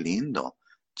muy lindo,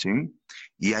 ¿sí?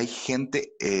 Y hay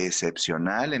gente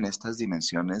excepcional en estas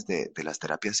dimensiones de las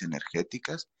terapias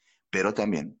energéticas, pero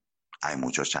también hay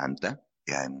mucho chanta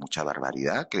y hay mucha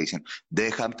barbaridad que dicen,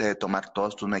 déjate de tomar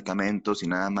todos tus medicamentos y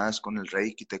nada más con el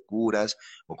Reiki te curas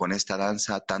o con esta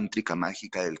danza tántrica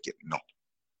mágica del que... No,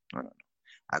 no, no.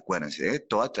 Acuérdense,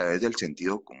 todo a través del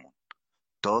sentido común.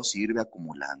 Todo sirve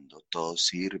acumulando, todo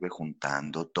sirve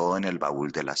juntando, todo en el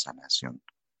baúl de la sanación.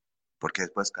 Porque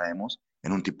después caemos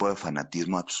en un tipo de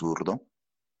fanatismo absurdo,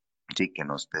 sí, que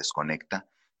nos desconecta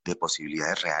de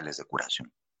posibilidades reales de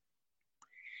curación.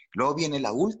 Luego viene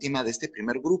la última de este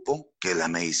primer grupo, que es la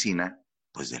medicina,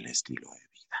 pues del estilo de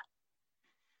vida.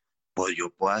 Pues yo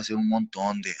puedo hacer un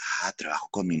montón de, trabajo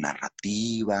con mi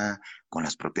narrativa, con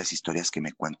las propias historias que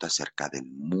me cuento acerca del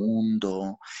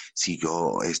mundo. Si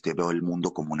yo veo el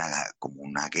mundo como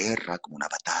una guerra, como una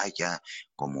batalla,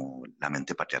 como la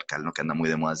mente patriarcal, ¿no? Que anda muy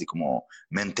de moda, así como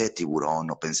mente de tiburón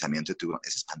o pensamiento de tiburón,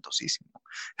 es espantosísimo.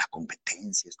 La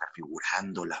competencia, estar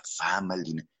figurando, la fama, el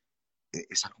dinero,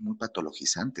 es algo muy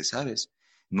patologizante, ¿sabes?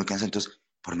 Muy cansado. Entonces,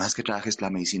 por más que trabajes la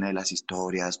medicina de las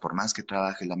historias, por más que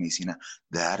trabajes la medicina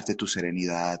de darte tu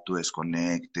serenidad, tu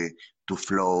desconecte, tu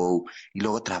flow, y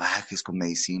luego trabajes con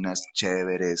medicinas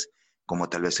chéveres, como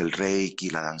tal vez el Reiki,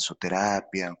 la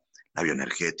danzoterapia, la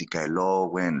bioenergética de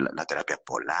Lowen, la terapia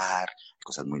polar,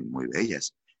 cosas muy, muy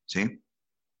bellas, ¿sí?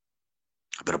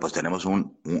 Pero pues tenemos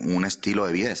un estilo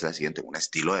de vida, es la siguiente, un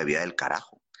estilo de vida del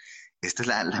carajo. Esta es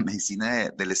la medicina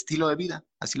del estilo de vida,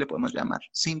 así le podemos llamar,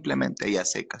 simplemente y a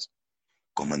secas.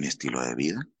 ¿Cómo es mi estilo de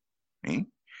vida?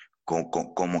 ¿Sí?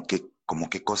 ¿Cómo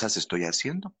qué cosas estoy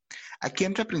haciendo? Aquí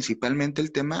entra principalmente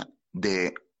el tema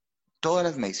de todas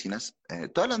las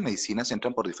medicinas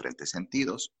entran por diferentes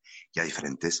sentidos y a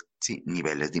diferentes, sí,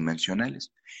 niveles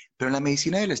dimensionales. Pero en la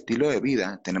medicina del estilo de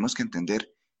vida tenemos que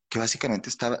entender que básicamente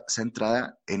está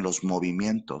centrada en los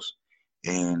movimientos,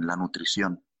 en la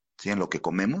nutrición, ¿sí? En lo que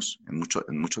comemos, en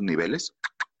muchos niveles,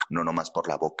 no nomás por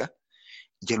la boca,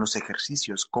 y en los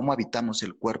ejercicios, cómo habitamos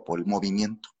el cuerpo, el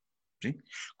movimiento, ¿sí?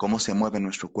 Cómo se mueve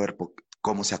nuestro cuerpo,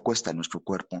 cómo se acuesta nuestro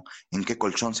cuerpo, en qué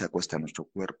colchón se acuesta nuestro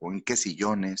cuerpo, en qué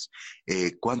sillones,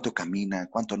 cuánto camina,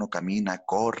 cuánto no camina,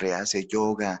 corre, hace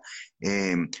yoga,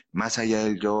 eh, más allá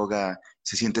del yoga,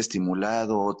 se siente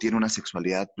estimulado, tiene una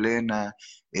sexualidad plena,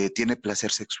 tiene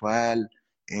placer sexual,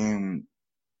 em,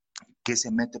 qué se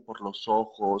mete por los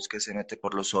ojos, qué se mete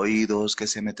por los oídos, qué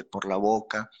se mete por la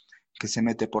boca, qué se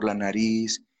mete por la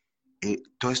nariz.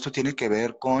 Todo esto tiene que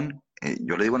ver con,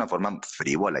 yo le digo de una forma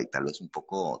frívola y tal vez un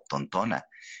poco tontona,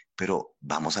 pero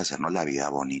vamos a hacernos la vida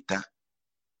bonita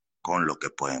con lo que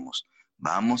podemos.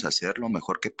 Vamos a hacer lo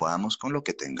mejor que podamos con lo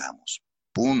que tengamos.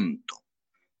 Punto.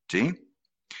 ¿Sí?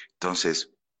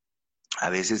 Entonces, a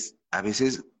veces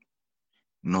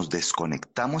nos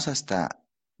desconectamos hasta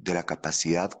de la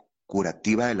capacidad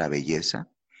curativa de la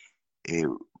belleza, eh,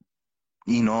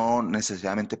 y no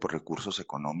necesariamente por recursos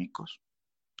económicos.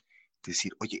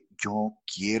 Decir, oye, yo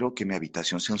quiero que mi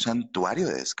habitación sea un santuario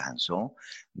de descanso,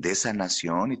 de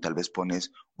sanación, y tal vez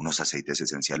pones unos aceites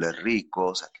esenciales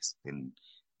ricos a que estén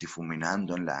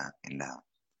difuminando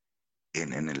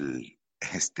en el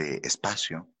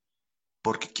espacio,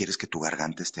 porque quieres que tu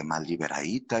garganta esté más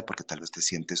liberadita y porque tal vez te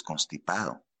sientes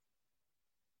constipado.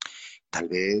 Tal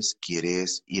vez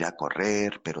quieres ir a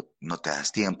correr, pero no te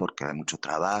das tiempo porque hay mucho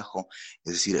trabajo.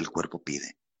 Es decir, el cuerpo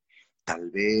pide.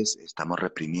 Tal vez estamos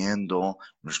reprimiendo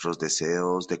nuestros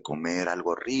deseos de comer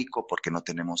algo rico porque no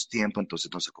tenemos tiempo,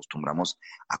 entonces nos acostumbramos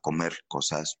a comer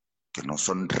cosas que no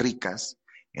son ricas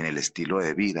en el estilo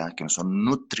de vida, que no son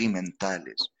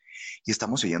nutrimentales. Y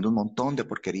estamos oyendo un montón de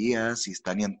porquerías y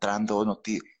están entrando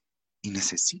y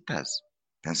necesitas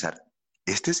pensar,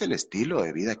 este es el estilo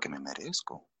de vida que me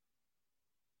merezco.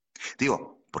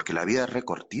 Digo, porque la vida es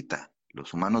recortita,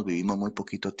 los humanos vivimos muy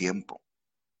poquito tiempo,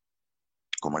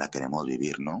 como la queremos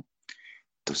vivir, ¿no?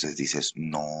 Entonces dices,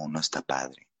 no, no está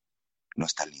padre, no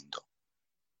está lindo,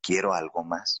 quiero algo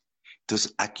más.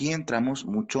 Entonces aquí entramos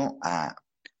mucho a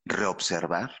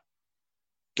reobservar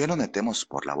qué nos metemos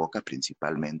por la boca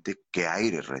principalmente, qué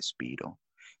aire respiro,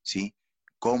 ¿sí?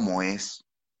 ¿Cómo es,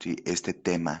 sí, este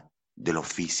tema de lo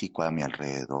físico a mi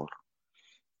alrededor?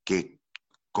 ¿Qué,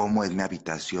 cómo es mi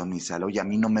habitación, mi sala? Oye, a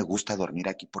mí no me gusta dormir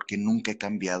aquí porque nunca he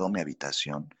cambiado mi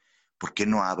habitación. ¿Por qué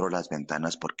no abro las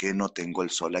ventanas? ¿Por qué no tengo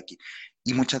el sol aquí?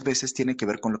 Y muchas veces tiene que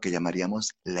ver con lo que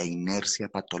llamaríamos la inercia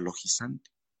patologizante.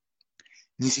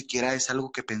 Ni siquiera es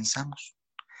algo que pensamos.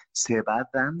 Se va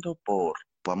dando por,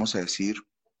 vamos a decir,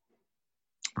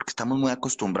 porque estamos muy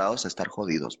acostumbrados a estar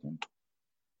jodidos, punto.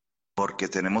 Porque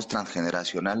tenemos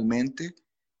transgeneracionalmente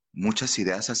muchas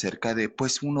ideas acerca de,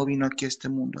 pues uno vino aquí a este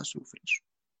mundo a sufrir.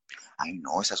 Ay,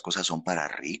 no, esas cosas son para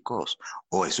ricos,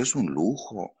 o eso es un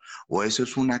lujo, o eso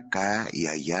es una acá y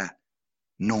allá.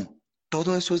 No,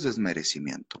 todo eso es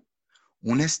desmerecimiento.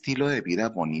 Un estilo de vida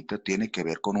bonito tiene que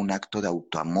ver con un acto de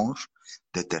autoamor,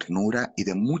 de ternura y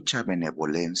de mucha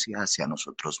benevolencia hacia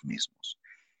nosotros mismos.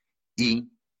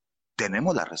 Y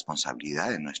tenemos la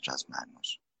responsabilidad en nuestras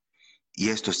manos. Y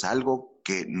esto es algo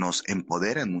que nos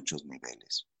empodera en muchos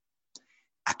niveles.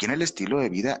 Aquí en el estilo de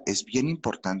vida es bien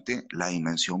importante la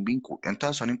dimensión vincular. En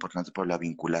todas son importantes por la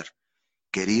vincular.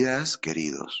 Queridas,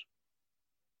 queridos,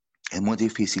 es muy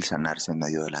difícil sanarse en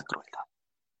medio de la crueldad.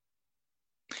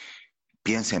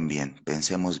 Piensen bien,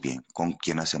 pensemos bien con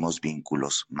quién hacemos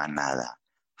vínculos, manada,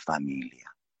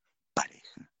 familia,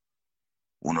 pareja.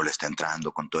 Uno le está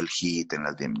entrando con todo el hit en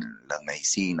las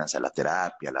medicinas, a la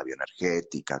terapia, a la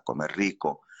bioenergética, a comer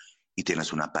rico, y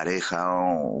tienes una pareja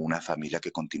o una familia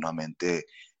que continuamente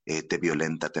te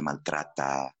violenta, te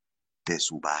maltrata, te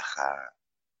subaja,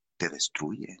 te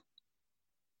destruye.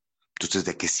 Entonces,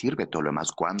 ¿de qué sirve todo lo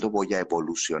demás? ¿Cuándo voy a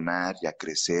evolucionar y a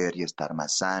crecer y a estar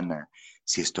más sana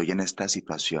si estoy en estas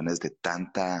situaciones de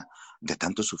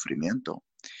tanto sufrimiento?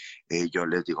 Yo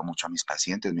les digo mucho a mis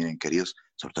pacientes, miren, queridos,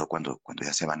 sobre todo cuando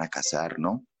ya se van a casar,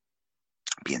 ¿no?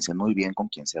 Piensen muy bien con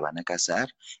quién se van a casar,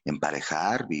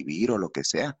 emparejar, vivir o lo que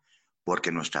sea,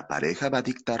 porque nuestra pareja va a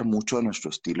dictar mucho de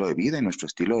nuestro estilo de vida y nuestro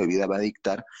estilo de vida va a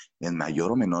dictar en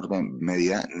mayor o menor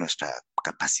medida nuestra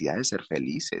capacidad de ser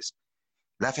felices.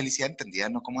 La felicidad entendida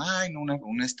no como, ay, no,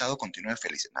 un estado continuo de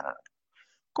felicidad, no, no, no.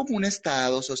 Como un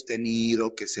estado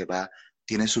sostenido que se va,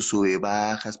 tiene sus sube y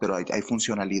bajas, pero hay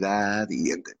funcionalidad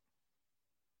y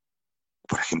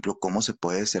por ejemplo, ¿cómo se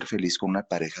puede ser feliz con una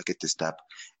pareja que te está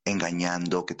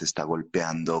engañando, que te está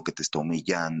golpeando, que te está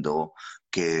humillando,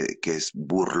 que es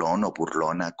burlón o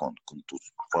burlona con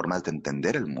tus formas de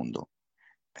entender el mundo?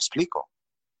 ¿Me explico?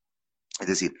 Es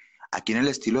decir, aquí en el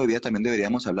estilo de vida también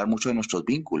deberíamos hablar mucho de nuestros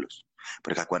vínculos,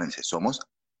 porque acuérdense, somos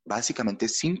básicamente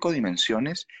 5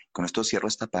 dimensiones. Con esto cierro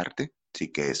esta parte,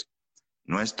 sí, que es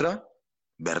nuestro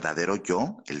verdadero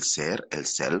yo, el ser, el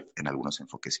self, en algunos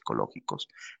enfoques psicológicos.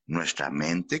 Nuestra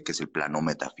mente, que es el plano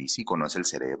metafísico, no es el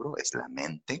cerebro, es la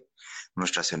mente.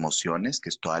 Nuestras emociones, que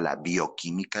es toda la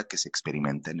bioquímica que se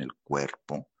experimenta en el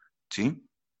cuerpo, ¿sí?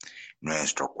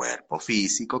 Nuestro cuerpo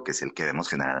físico, que es el que vemos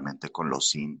generalmente con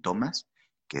los síntomas,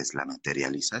 que es la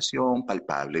materialización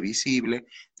palpable, visible,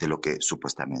 de lo que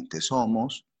supuestamente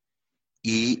somos.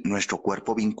 Y nuestro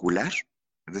cuerpo vincular,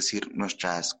 es decir,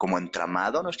 nuestras, como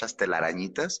entramado, nuestras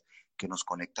telarañitas que nos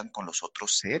conectan con los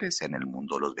otros seres en el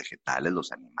mundo, los vegetales,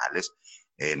 los animales,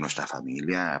 nuestra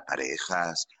familia,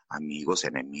 parejas, amigos,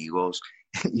 enemigos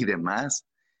y demás.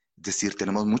 Es decir,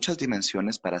 tenemos muchas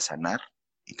dimensiones para sanar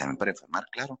y también para enfermar,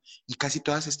 claro, y casi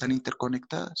todas están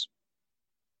interconectadas.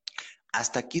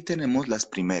 Hasta aquí tenemos las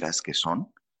primeras que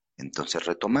son, entonces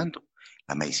retomando,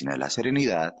 la medicina de la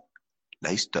serenidad,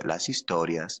 las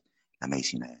historias, la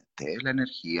medicina de la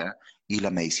energía y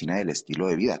la medicina del estilo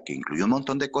de vida, que incluye un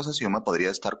montón de cosas y yo me podría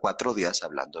estar 4 días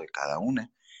hablando de cada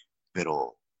una,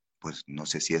 pero pues no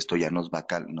sé si esto ya nos va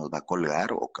a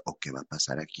colgar o qué va a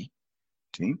pasar aquí,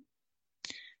 ¿sí?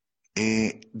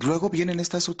 Luego vienen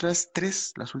estas otras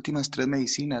 3, las últimas 3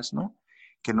 medicinas, ¿no?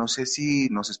 Que no sé si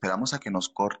nos esperamos a que nos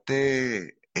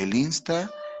corte el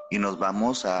Insta y nos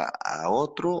vamos a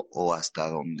otro o hasta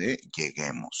donde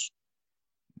lleguemos.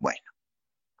 Bueno.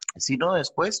 Si no,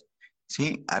 después,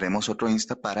 sí, haremos otro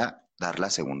Insta para dar la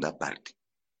segunda parte,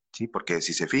 ¿sí? Porque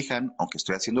si se fijan, aunque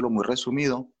estoy haciéndolo muy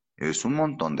resumido, es un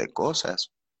montón de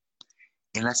cosas.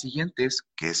 En las siguientes,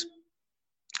 que es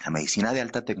la medicina de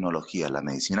alta tecnología, la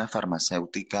medicina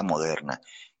farmacéutica moderna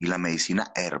y la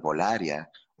medicina herbolaria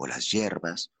o las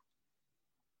hierbas,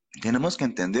 tenemos que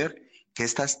entender que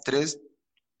estas 3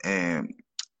 eh,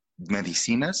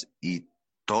 medicinas y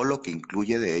todo lo que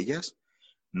incluye de ellas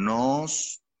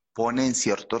nos ponen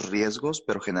ciertos riesgos,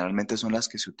 pero generalmente son las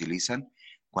que se utilizan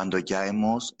cuando ya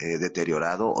hemos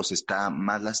deteriorado o se está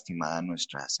más lastimada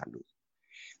nuestra salud.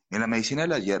 En la medicina de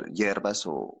las hierbas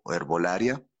o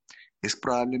herbolaria es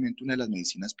probablemente una de las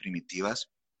medicinas primitivas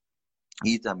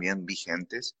y también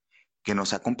vigentes que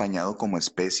nos ha acompañado como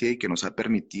especie y que nos ha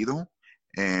permitido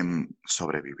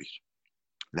sobrevivir.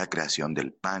 La creación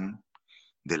del pan,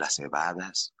 de las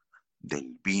cebadas,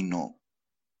 del vino,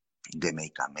 de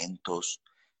medicamentos,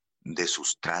 de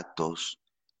sustratos,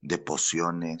 de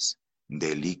pociones,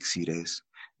 de elixires,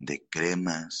 de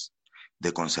cremas,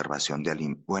 de conservación de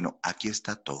alimentos. Bueno, aquí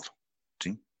está todo,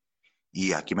 ¿sí?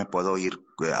 Y aquí me puedo ir,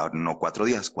 no 4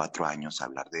 días, 4 años a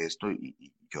hablar de esto y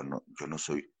yo no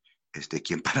soy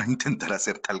quien para intentar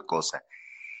hacer tal cosa.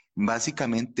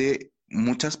 Básicamente,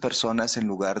 muchas personas en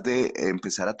lugar de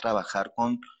empezar a trabajar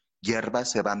con hierbas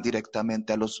se van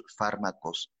directamente a los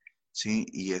fármacos, ¿sí?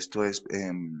 Y esto es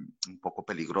un poco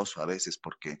peligroso a veces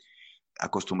porque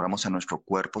acostumbramos a nuestro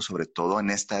cuerpo, sobre todo en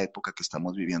esta época que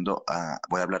estamos viviendo,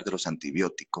 voy a hablar de los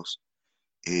antibióticos.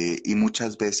 Y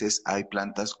muchas veces hay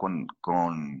plantas con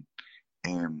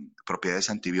propiedades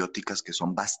antibióticas que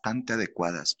son bastante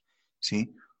adecuadas,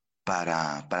 ¿sí?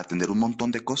 Para atender un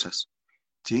montón de cosas.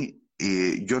 ¿Sí?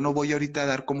 Yo no voy ahorita a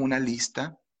dar como una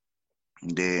lista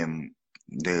de,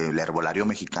 del herbolario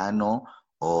mexicano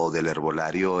o del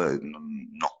herbolario,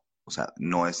 no, o sea,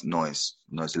 no es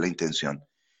la intención.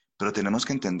 Pero tenemos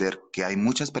que entender que hay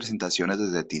muchas presentaciones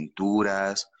desde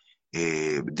tinturas,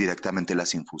 directamente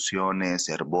las infusiones,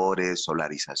 herbores,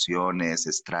 solarizaciones,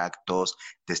 extractos,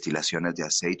 destilaciones de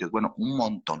aceites, bueno, un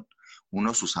montón.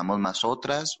 Unos usamos más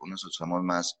otras, unos usamos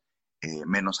más,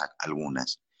 menos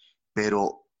algunas,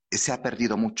 pero se ha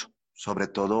perdido mucho, sobre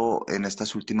todo en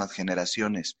estas últimas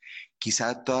generaciones.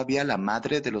 Quizá todavía las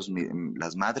madres de los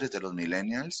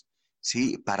millennials,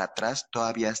 sí, para atrás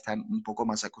todavía están un poco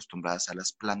más acostumbradas a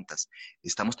las plantas.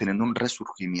 Estamos teniendo un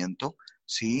resurgimiento,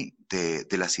 sí,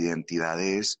 de las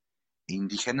identidades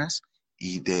indígenas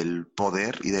y del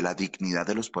poder y de la dignidad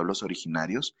de los pueblos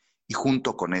originarios. Y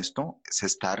junto con esto se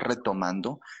está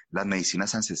retomando las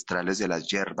medicinas ancestrales de las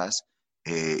hierbas,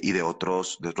 y de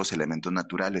otros elementos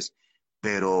naturales.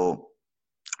 Pero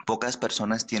pocas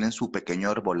personas tienen su pequeño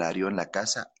herbolario en la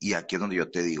casa y aquí es donde yo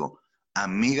te digo,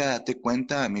 amiga, date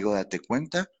cuenta, amigo, date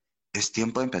cuenta, es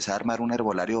tiempo de empezar a armar un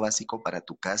herbolario básico para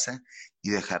tu casa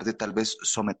y dejar de tal vez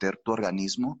someter tu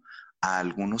organismo a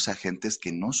algunos agentes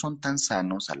que no son tan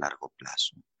sanos a largo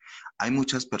plazo. Hay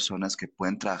muchas personas que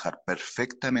pueden trabajar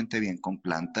perfectamente bien con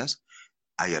plantas.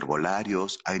 Hay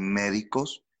herbolarios, hay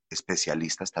médicos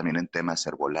especialistas también en temas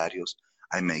herbolarios,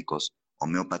 hay médicos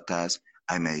homeópatas,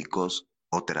 hay médicos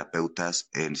o terapeutas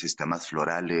en sistemas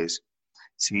florales,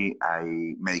 sí,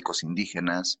 hay médicos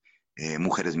indígenas,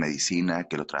 mujeres medicina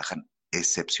que lo trabajan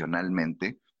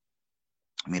excepcionalmente.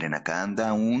 Miren, acá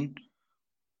anda un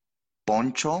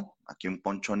Poncho, aquí un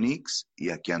Poncho Nix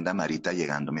y aquí anda Marita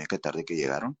llegando. Mira qué tarde que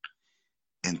llegaron.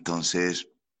 Entonces,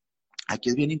 aquí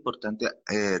es bien importante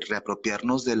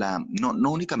reapropiarnos de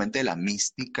no únicamente de la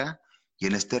mística y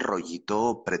en este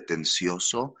rollito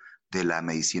pretencioso de la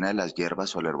medicina de las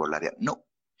hierbas o la herbolaria, no,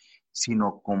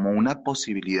 sino como una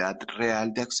posibilidad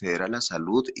real de acceder a la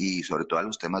salud y sobre todo a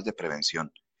los temas de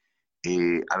prevención.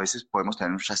 A veces podemos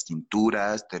tener nuestras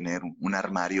tinturas, tener un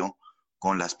armario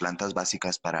con las plantas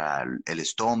básicas para el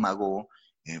estómago,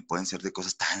 pueden ser de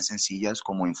cosas tan sencillas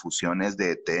como infusiones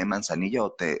de té de manzanilla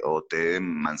o té de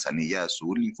manzanilla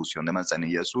azul, infusión de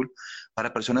manzanilla azul,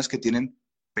 para personas que tienen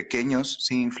pequeños,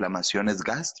 sí, inflamaciones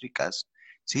gástricas.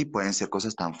 Sí, pueden ser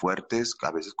cosas tan fuertes,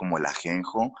 a veces como el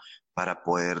ajenjo, para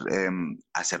poder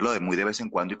hacerlo de muy de vez en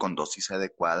cuando y con dosis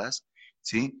adecuadas,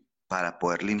 ¿sí? Para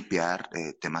poder limpiar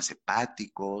temas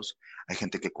hepáticos. Hay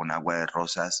gente que con agua de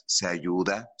rosas se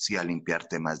ayuda, sí, a limpiar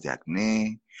temas de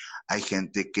acné. Hay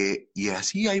gente que, y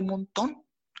así hay un montón,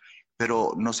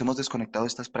 pero nos hemos desconectado de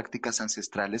estas prácticas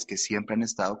ancestrales que siempre han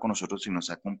estado con nosotros y nos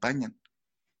acompañan,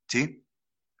 ¿sí?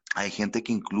 Hay gente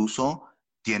que incluso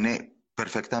tiene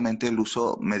perfectamente el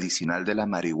uso medicinal de la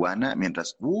marihuana,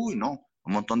 mientras, uy, no,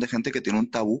 un montón de gente que tiene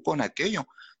un tabú con aquello.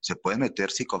 Se pueden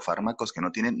meter psicofármacos que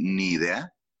no tienen ni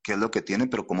idea qué es lo que tienen,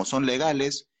 pero como son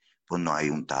legales, pues no hay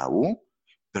un tabú.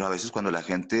 Pero a veces cuando la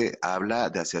gente habla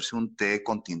de hacerse un té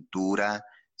con tintura,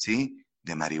 ¿sí?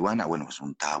 De marihuana, bueno, es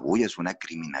un tabú y es una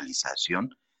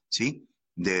criminalización, ¿sí?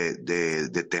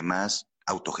 De temas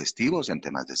autogestivos en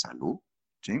temas de salud,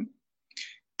 ¿sí?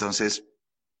 Entonces,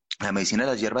 la medicina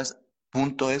de las hierbas,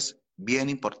 punto es bien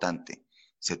importante.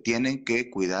 Se tienen que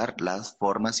cuidar las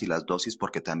formas y las dosis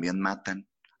porque también matan.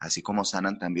 Así como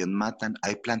sanan, también matan.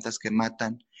 Hay plantas que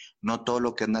matan. No todo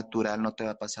lo que es natural no te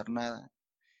va a pasar nada.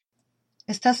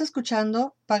 Estás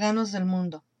escuchando Paganos del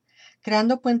Mundo,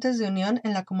 creando puentes de unión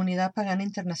en la comunidad pagana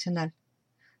internacional.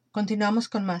 Continuamos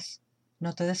con más.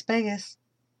 No te despegues.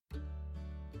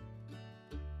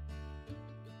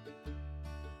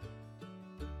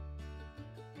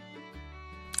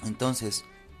 Entonces,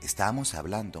 estábamos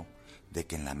hablando de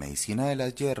que en la medicina de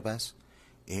las hierbas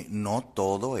no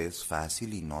todo es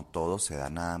fácil y no todo se da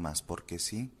nada más porque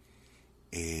sí.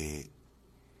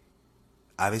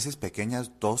 A veces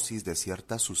pequeñas dosis de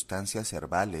ciertas sustancias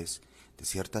herbales, de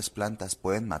ciertas plantas,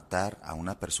 pueden matar a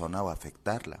una persona o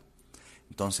afectarla.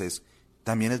 Entonces,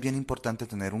 también es bien importante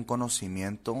tener un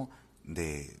conocimiento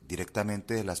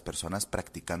directamente de las personas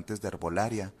practicantes de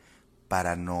herbolaria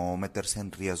para no meterse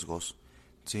en riesgos,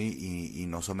 ¿sí? Y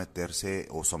no someterse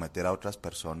o someter a otras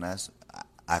personas a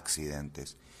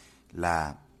accidentes.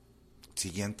 La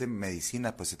siguiente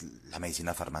medicina, pues la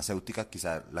medicina farmacéutica,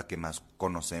 quizá la que más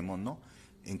conocemos, ¿no?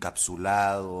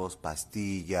 Encapsulados,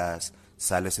 pastillas,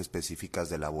 sales específicas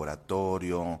de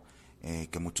laboratorio,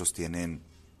 que muchos tienen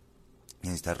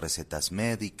en estas recetas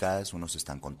médicas, unos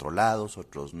están controlados,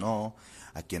 otros no.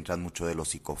 Aquí entran mucho de los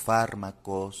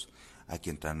psicofármacos, aquí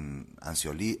entran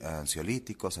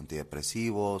ansiolíticos,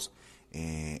 antidepresivos,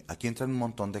 aquí entran un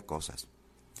montón de cosas,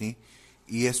 ¿sí?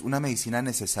 Y es una medicina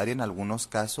necesaria en algunos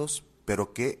casos,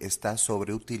 pero que está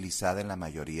sobreutilizada en la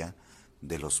mayoría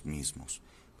de los mismos.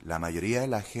 La mayoría de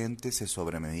la gente se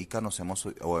sobremedica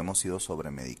hemos sido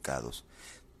sobremedicados.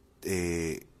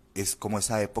 Es como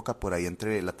esa época por ahí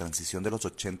entre la transición de los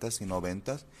 80s y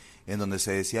 90s, en donde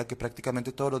se decía que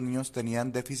prácticamente todos los niños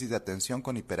tenían déficit de atención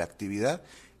con hiperactividad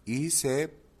y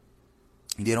se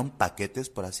dieron paquetes,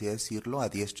 por así decirlo, a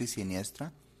diestra y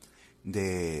siniestra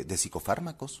de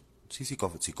psicofármacos. Sí,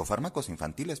 psicofármacos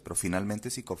infantiles, pero finalmente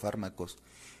psicofármacos.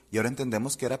 Y ahora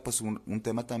entendemos que era pues un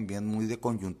tema también muy de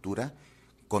coyuntura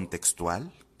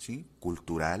contextual, ¿sí?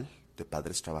 Cultural, de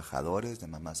padres trabajadores, de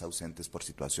mamás ausentes por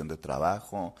situación de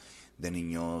trabajo, de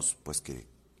niños pues que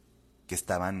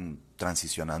estaban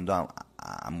transicionando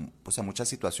pues a muchas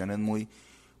situaciones muy,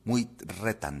 muy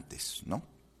retantes, ¿no?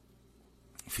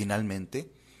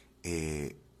 Finalmente,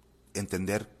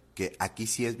 entender que aquí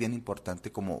sí es bien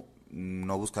importante como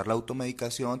no buscar la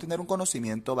automedicación, tener un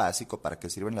conocimiento básico para qué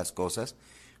sirven las cosas,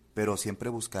 pero siempre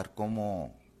buscar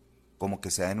como que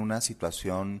sea en una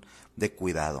situación de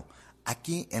cuidado.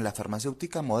 Aquí en la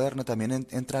farmacéutica moderna también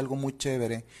entra algo muy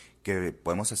chévere que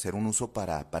podemos hacer un uso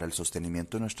para el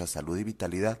sostenimiento de nuestra salud y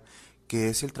vitalidad, que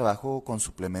es el trabajo con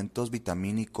suplementos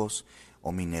vitamínicos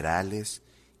o minerales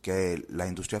que la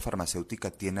industria farmacéutica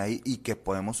tiene ahí y que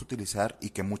podemos utilizar y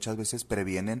que muchas veces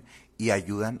previenen y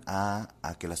ayudan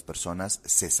a que las personas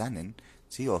se sanen,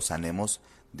 ¿sí? O sanemos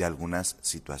de algunas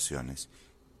situaciones.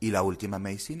 Y la última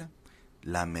medicina,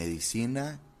 la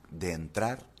medicina de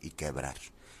entrar y quebrar,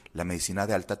 la medicina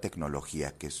de alta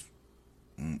tecnología, que es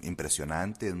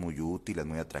impresionante, es muy útil, es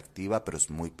muy atractiva, pero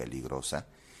es muy peligrosa.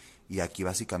 Y aquí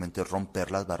básicamente es romper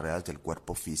las barreras del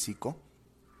cuerpo físico,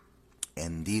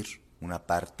 hendir una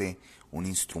parte, un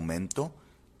instrumento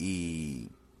y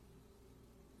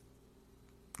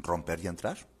romper y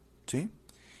entrar, ¿sí?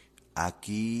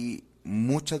 Aquí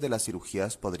muchas de las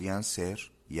cirugías podrían ser,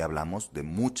 y hablamos de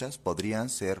muchas, podrían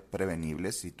ser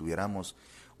prevenibles si tuviéramos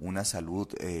una salud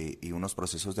y unos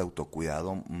procesos de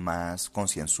autocuidado más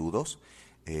concienzudos,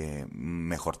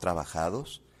 mejor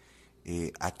trabajados.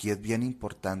 Aquí es bien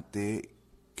importante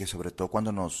que sobre todo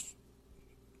cuando nos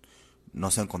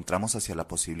encontramos hacia la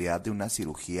posibilidad de una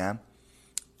cirugía,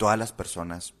 todas las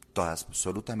personas, todas,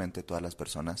 absolutamente todas las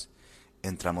personas,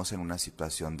 entramos en una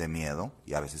situación de miedo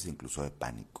y a veces incluso de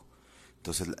pánico.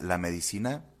 Entonces la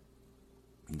medicina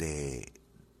de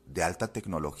alta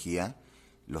tecnología,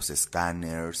 los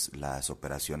escáneres, las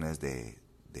operaciones de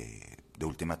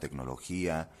última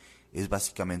tecnología, es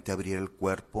básicamente abrir el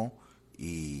cuerpo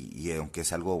y aunque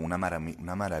es algo, una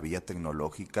maravilla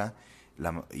tecnológica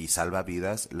y salva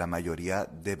vidas, la mayoría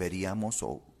deberíamos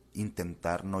o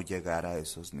intentar no llegar a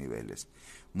esos niveles.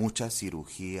 Muchas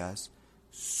cirugías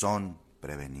son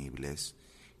prevenibles,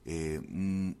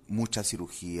 muchas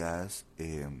cirugías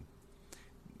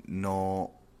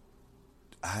no...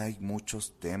 Hay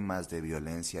muchos temas de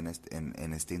violencia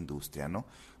en esta industria, ¿no?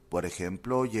 Por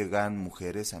ejemplo, llegan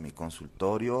mujeres a mi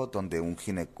consultorio donde un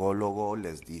ginecólogo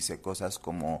les dice cosas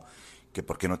como que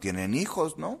por qué no tienen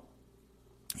hijos, ¿no?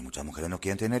 Y muchas mujeres no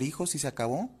quieren tener hijos y se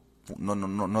acabó.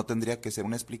 No tendría que ser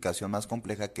una explicación más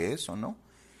compleja que eso, ¿no?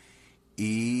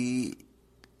 Y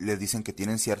les dicen que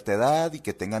tienen cierta edad y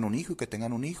que tengan un hijo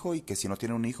y que si no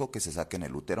tienen un hijo que se saquen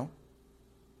el útero.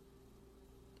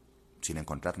 Sin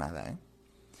encontrar nada, ¿eh?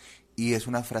 Y es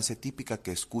una frase típica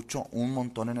que escucho un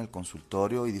montón en el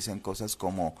consultorio y dicen cosas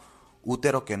como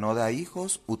útero que no da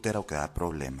hijos, útero que da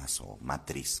problemas, o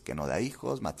matriz que no da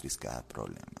hijos, matriz que da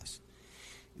problemas.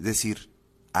 Es decir,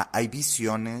 hay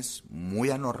visiones muy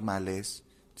anormales,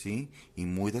 ¿sí? Y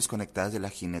muy desconectadas de la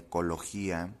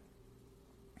ginecología,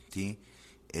 ¿sí?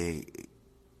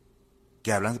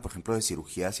 Que hablan, por ejemplo, de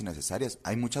cirugías innecesarias.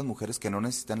 Hay muchas mujeres que no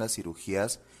necesitan las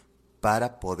cirugías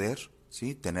para poder,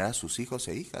 ¿sí?, tener a sus hijos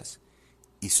e hijas.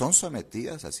 Y son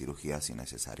sometidas a cirugías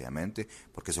innecesariamente,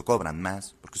 porque se cobran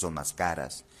más, porque son más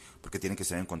caras, porque tienen que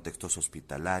ser en contextos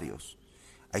hospitalarios.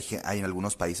 Hay en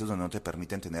algunos países donde no te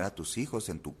permiten tener a tus hijos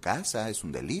en tu casa, es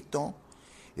un delito.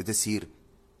 Es decir,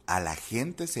 a la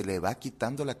gente se le va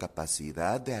quitando la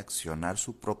capacidad de accionar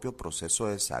su propio proceso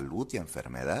de salud y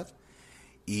enfermedad,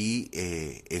 y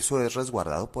eso es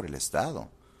resguardado por el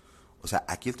Estado. O sea,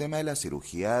 aquí el tema de las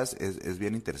cirugías es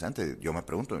bien interesante. Yo me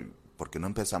pregunto, ¿por qué no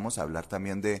empezamos a hablar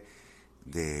también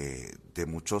de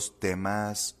muchos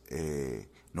temas,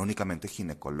 no únicamente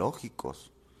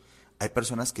ginecológicos? Hay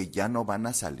personas que ya no van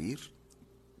a salir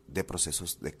de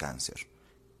procesos de cáncer,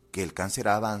 que el cáncer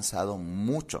ha avanzado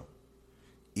mucho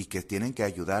y que tienen que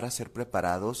ayudar a ser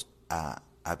preparados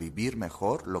a vivir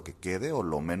mejor lo que quede o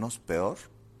lo menos peor,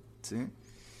 ¿sí?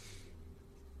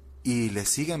 Y le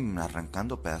siguen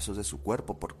arrancando pedazos de su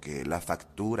cuerpo porque la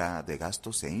factura de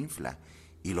gastos se infla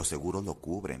y los seguros lo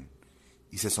cubren.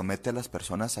 Y se somete a las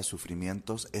personas a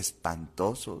sufrimientos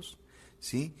espantosos,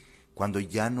 ¿sí?, cuando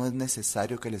ya no es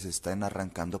necesario que les estén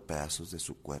arrancando pedazos de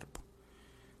su cuerpo.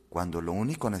 Cuando lo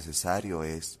único necesario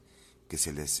es que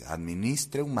se les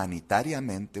administre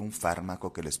humanitariamente un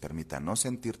fármaco que les permita no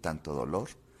sentir tanto dolor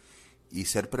y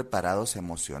ser preparados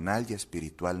emocional y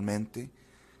espiritualmente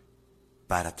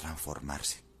para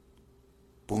transformarse.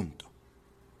 Punto.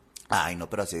 Ay, no,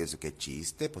 pero así es, qué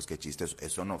chiste, pues qué chiste,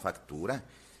 eso no factura.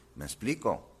 ¿Me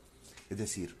explico? Es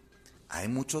decir, hay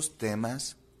muchos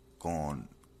temas con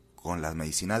la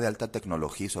medicina de alta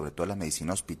tecnología y sobre todo la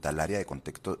medicina hospitalaria de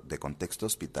contexto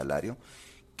hospitalario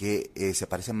que se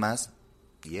parece más,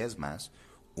 y es más,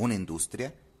 una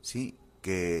industria, ¿sí?,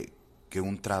 que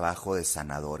un trabajo de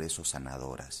sanadores o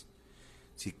sanadoras.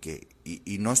 Sí,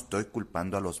 y no estoy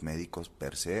culpando a los médicos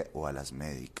per se o a las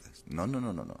médicas. No.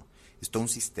 Es todo un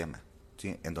sistema,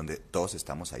 ¿sí?, en donde todos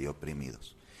estamos ahí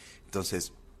oprimidos.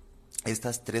 Entonces,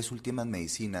 estas tres últimas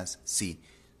medicinas, sí,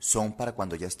 son para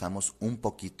cuando ya estamos un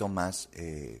poquito más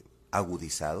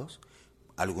agudizados,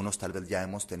 Algunos tal vez ya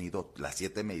hemos tenido las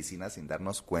 7 medicinas sin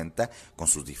darnos cuenta, con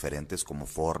sus diferentes como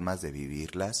formas de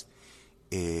vivirlas.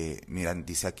 Miran,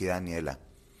 dice aquí Daniela,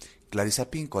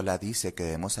 Clarisa Pincola dice que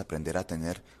debemos aprender a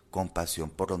tener compasión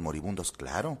por los moribundos.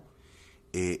 Claro,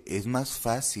 es más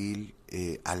fácil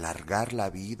alargar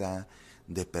la vida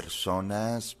de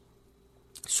personas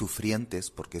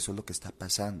sufrientes, porque eso es lo que está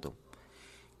pasando,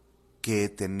 que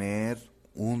tener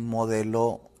un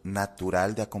modelo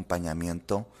natural de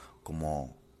acompañamiento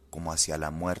como hacia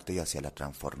la muerte y hacia la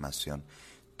transformación.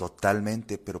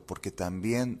 Totalmente, pero porque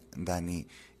también, Dani,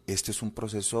 este es un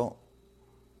proceso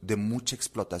de mucha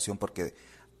explotación, porque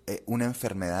una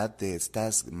enfermedad de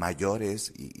estas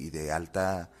mayores y de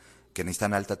alta, que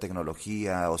necesitan alta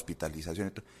tecnología,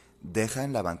 hospitalización, deja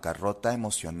en la bancarrota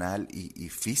emocional y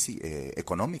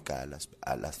económica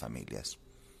a las familias.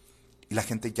 Y la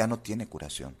gente ya no tiene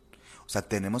curación. O sea,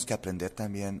 tenemos que aprender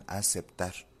también a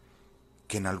aceptar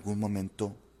que en algún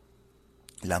momento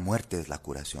la muerte es la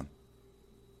curación.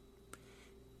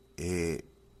 En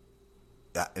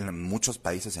muchos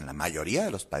países, en la mayoría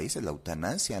de los países, la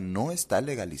eutanasia no está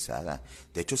legalizada,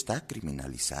 de hecho está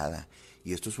criminalizada,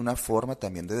 y esto es una forma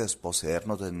también de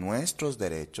desposeernos de nuestros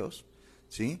derechos,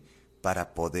 ¿sí?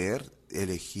 Para poder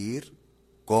elegir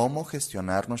cómo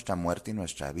gestionar nuestra muerte y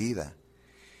nuestra vida.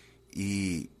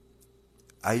 Y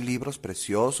hay libros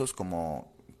preciosos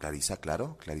como Clarisa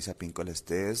Pincola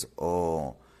Estés,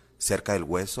 o Cerca del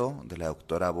Hueso, de la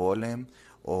doctora Bolem,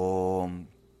 o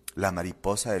La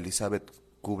mariposa de Elizabeth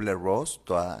Kubler-Ross.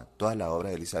 Toda la obra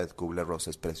de Elizabeth Kubler-Ross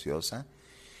es preciosa,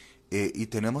 y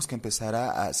tenemos que empezar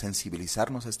a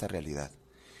sensibilizarnos a esta realidad.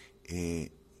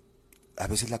 A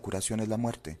veces la curación es la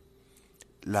muerte.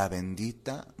 La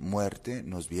bendita muerte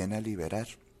nos viene a liberar,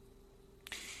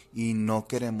 y no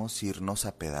queremos irnos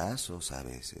a pedazos a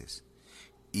veces.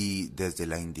 Y desde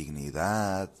la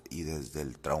indignidad, y desde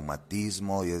el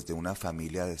traumatismo, y desde una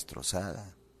familia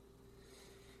destrozada.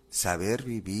 Saber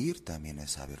vivir también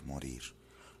es saber morir.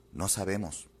 No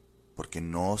sabemos, porque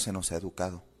no se nos ha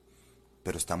educado,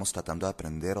 pero estamos tratando de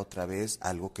aprender otra vez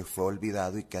algo que fue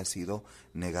olvidado y que ha sido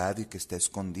negado y que está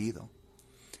escondido,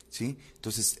 ¿sí?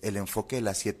 Entonces, el enfoque de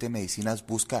las 7 medicinas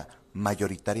busca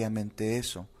mayoritariamente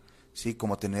eso, ¿sí?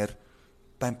 Como tener,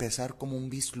 para empezar, como un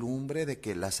vislumbre de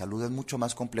que la salud es mucho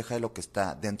más compleja de lo que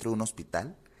está dentro de un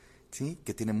hospital, ¿sí?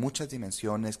 Que tiene muchas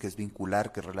dimensiones, que es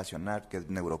vincular, que es relacionar, que es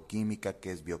neuroquímica,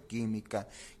 que es bioquímica,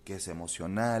 que es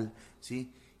emocional,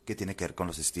 ¿sí? Que tiene que ver con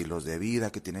los estilos de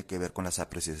vida, que tiene que ver con las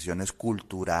apreciaciones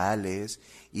culturales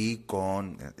y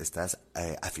con estas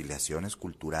afiliaciones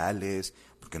culturales,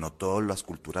 porque no todas las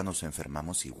culturas nos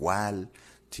enfermamos igual,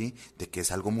 ¿sí? De que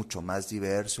es algo mucho más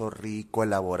diverso, rico,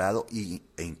 elaborado e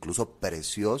incluso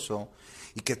precioso,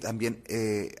 y que también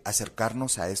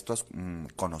acercarnos a estos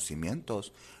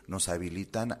conocimientos nos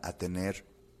habilitan a tener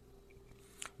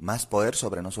más poder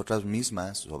sobre nosotras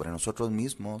mismas, sobre nosotros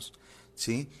mismos,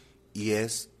 ¿sí? Y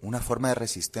es una forma de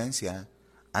resistencia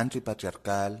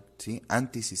antipatriarcal, ¿sí?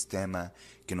 Antisistema,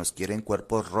 que nos quiere en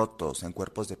cuerpos rotos, en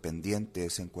cuerpos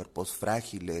dependientes, en cuerpos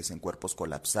frágiles, en cuerpos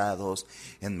colapsados,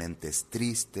 en mentes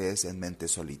tristes, en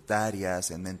mentes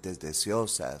solitarias, en mentes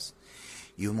deseosas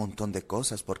y un montón de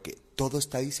cosas, porque todo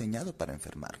está diseñado para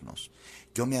enfermarnos.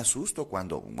 Yo me asusto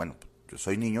cuando, yo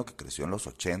soy niño que creció en los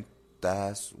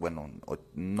 80s,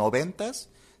 90s,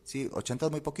 sí, 80s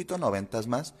muy poquito, 90s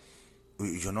más.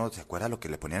 Y yo no, ¿se acuerda lo que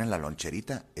le ponían en la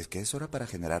loncherita? ¿Es que eso era para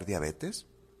generar diabetes?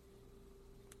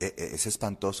 Es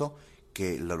espantoso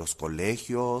que los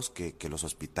colegios, que los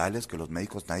hospitales, que los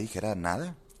médicos, nadie dijera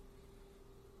nada.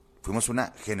 Fuimos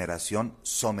una generación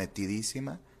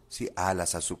sometidísima, ¿sí? a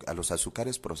los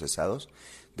azúcares procesados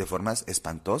de formas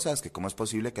espantosas, que cómo es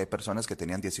posible que hay personas que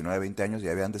tenían 19, 20 años y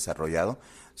ya habían desarrollado,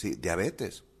 ¿sí?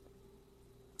 diabetes.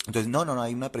 Entonces, no,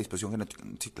 hay una predisposición genética,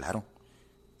 sí, claro.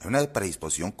 Hay una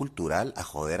predisposición cultural a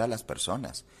joder a las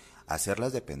personas, a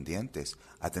hacerlas dependientes,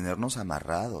 a tenernos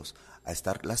amarrados, a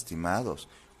estar lastimados.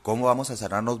 ¿Cómo vamos a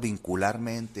sanarnos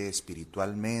vincularmente,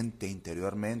 espiritualmente,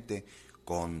 interiormente,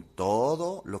 con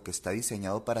todo lo que está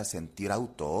diseñado para sentir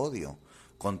autoodio,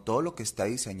 con todo lo que está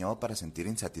diseñado para sentir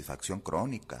insatisfacción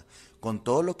crónica, con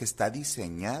todo lo que está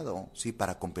diseñado, sí,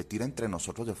 para competir entre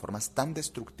nosotros de formas tan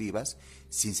destructivas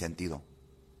sin sentido?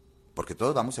 Porque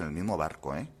todos vamos en el mismo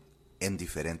barco, en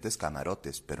diferentes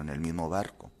camarotes, pero en el mismo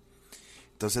barco.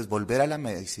 Entonces, volver a la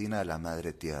medicina de la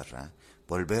madre tierra,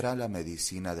 volver a la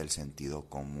medicina del sentido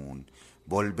común,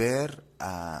 volver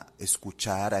a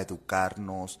escuchar, a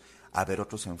educarnos, a ver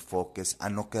otros enfoques,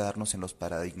 a no quedarnos en los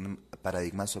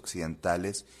paradigmas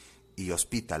occidentales y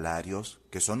hospitalarios,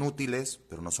 que son útiles,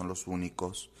 pero no son los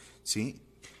únicos, ¿sí?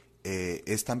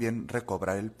 Es también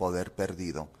recobrar el poder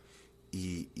perdido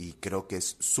y creo que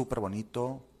es súper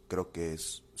bonito, creo que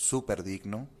es súper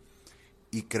digno,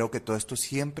 y creo que todo esto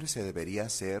siempre se debería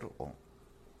hacer, o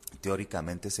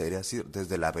teóricamente se debería hacer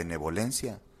desde la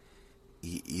benevolencia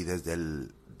y desde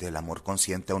del amor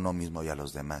consciente a uno mismo y a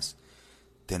los demás.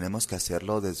 Tenemos que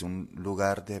hacerlo desde un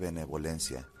lugar de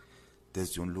benevolencia,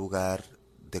 desde un lugar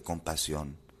de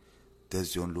compasión,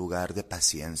 desde un lugar de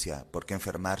paciencia, porque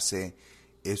enfermarse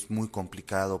es muy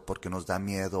complicado, porque nos da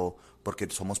miedo, porque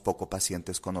somos poco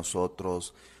pacientes con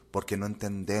nosotros, porque no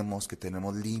entendemos que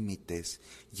tenemos límites,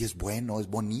 y es bueno, es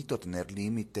bonito tener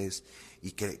límites,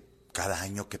 y que cada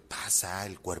año que pasa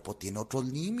el cuerpo tiene otros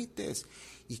límites,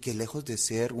 y que lejos de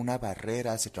ser una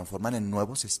barrera se transforman en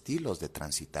nuevos estilos de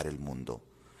transitar el mundo,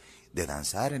 de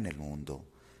danzar en el mundo,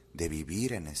 de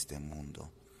vivir en este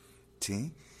mundo,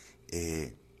 ¿sí?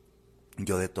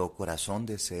 Yo de todo corazón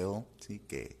deseo, ¿sí?,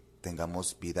 que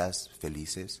tengamos vidas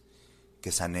felices,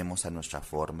 que sanemos a nuestra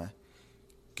forma,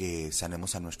 que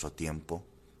sanemos a nuestro tiempo,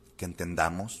 que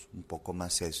entendamos un poco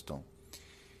más esto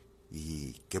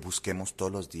y que busquemos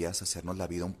todos los días hacernos la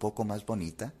vida un poco más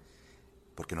bonita,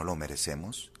 porque no lo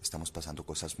merecemos. Estamos pasando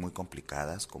cosas muy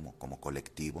complicadas como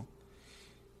colectivo.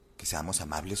 Que seamos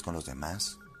amables con los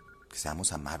demás, que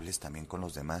seamos amables también con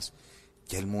los demás.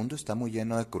 Ya el mundo está muy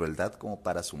lleno de crueldad como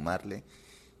para sumarle,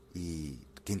 y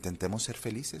que intentemos ser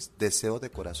felices. Deseo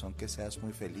de corazón que seas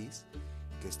muy feliz,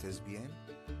 que estés bien.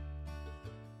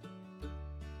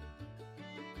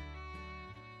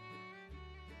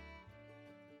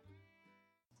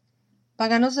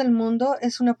 Paganos del Mundo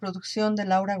es una producción de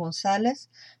Laura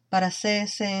González para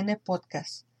CSN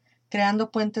Podcast, creando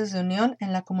puentes de unión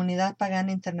en la comunidad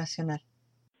pagana internacional.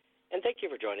 And thank you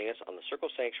for joining us on the Circle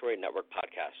Sanctuary Network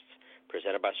podcasts,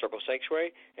 presented by Circle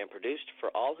Sanctuary and produced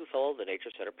for all who follow the Nature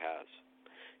Center paths.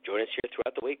 Join us here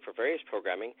throughout the week for various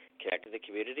programming connecting the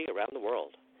community around the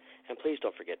world. And please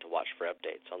don't forget to watch for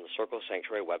updates on the Circle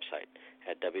Sanctuary website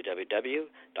at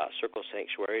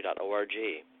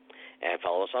www.circlesanctuary.org. And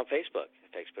follow us on Facebook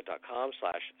at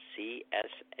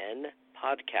facebook.com/CSN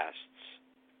podcasts.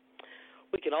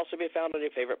 We can also be found on your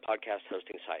favorite podcast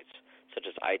hosting sites, such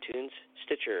as iTunes,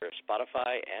 Stitcher,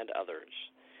 Spotify, and others.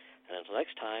 And until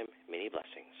next time, many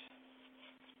blessings.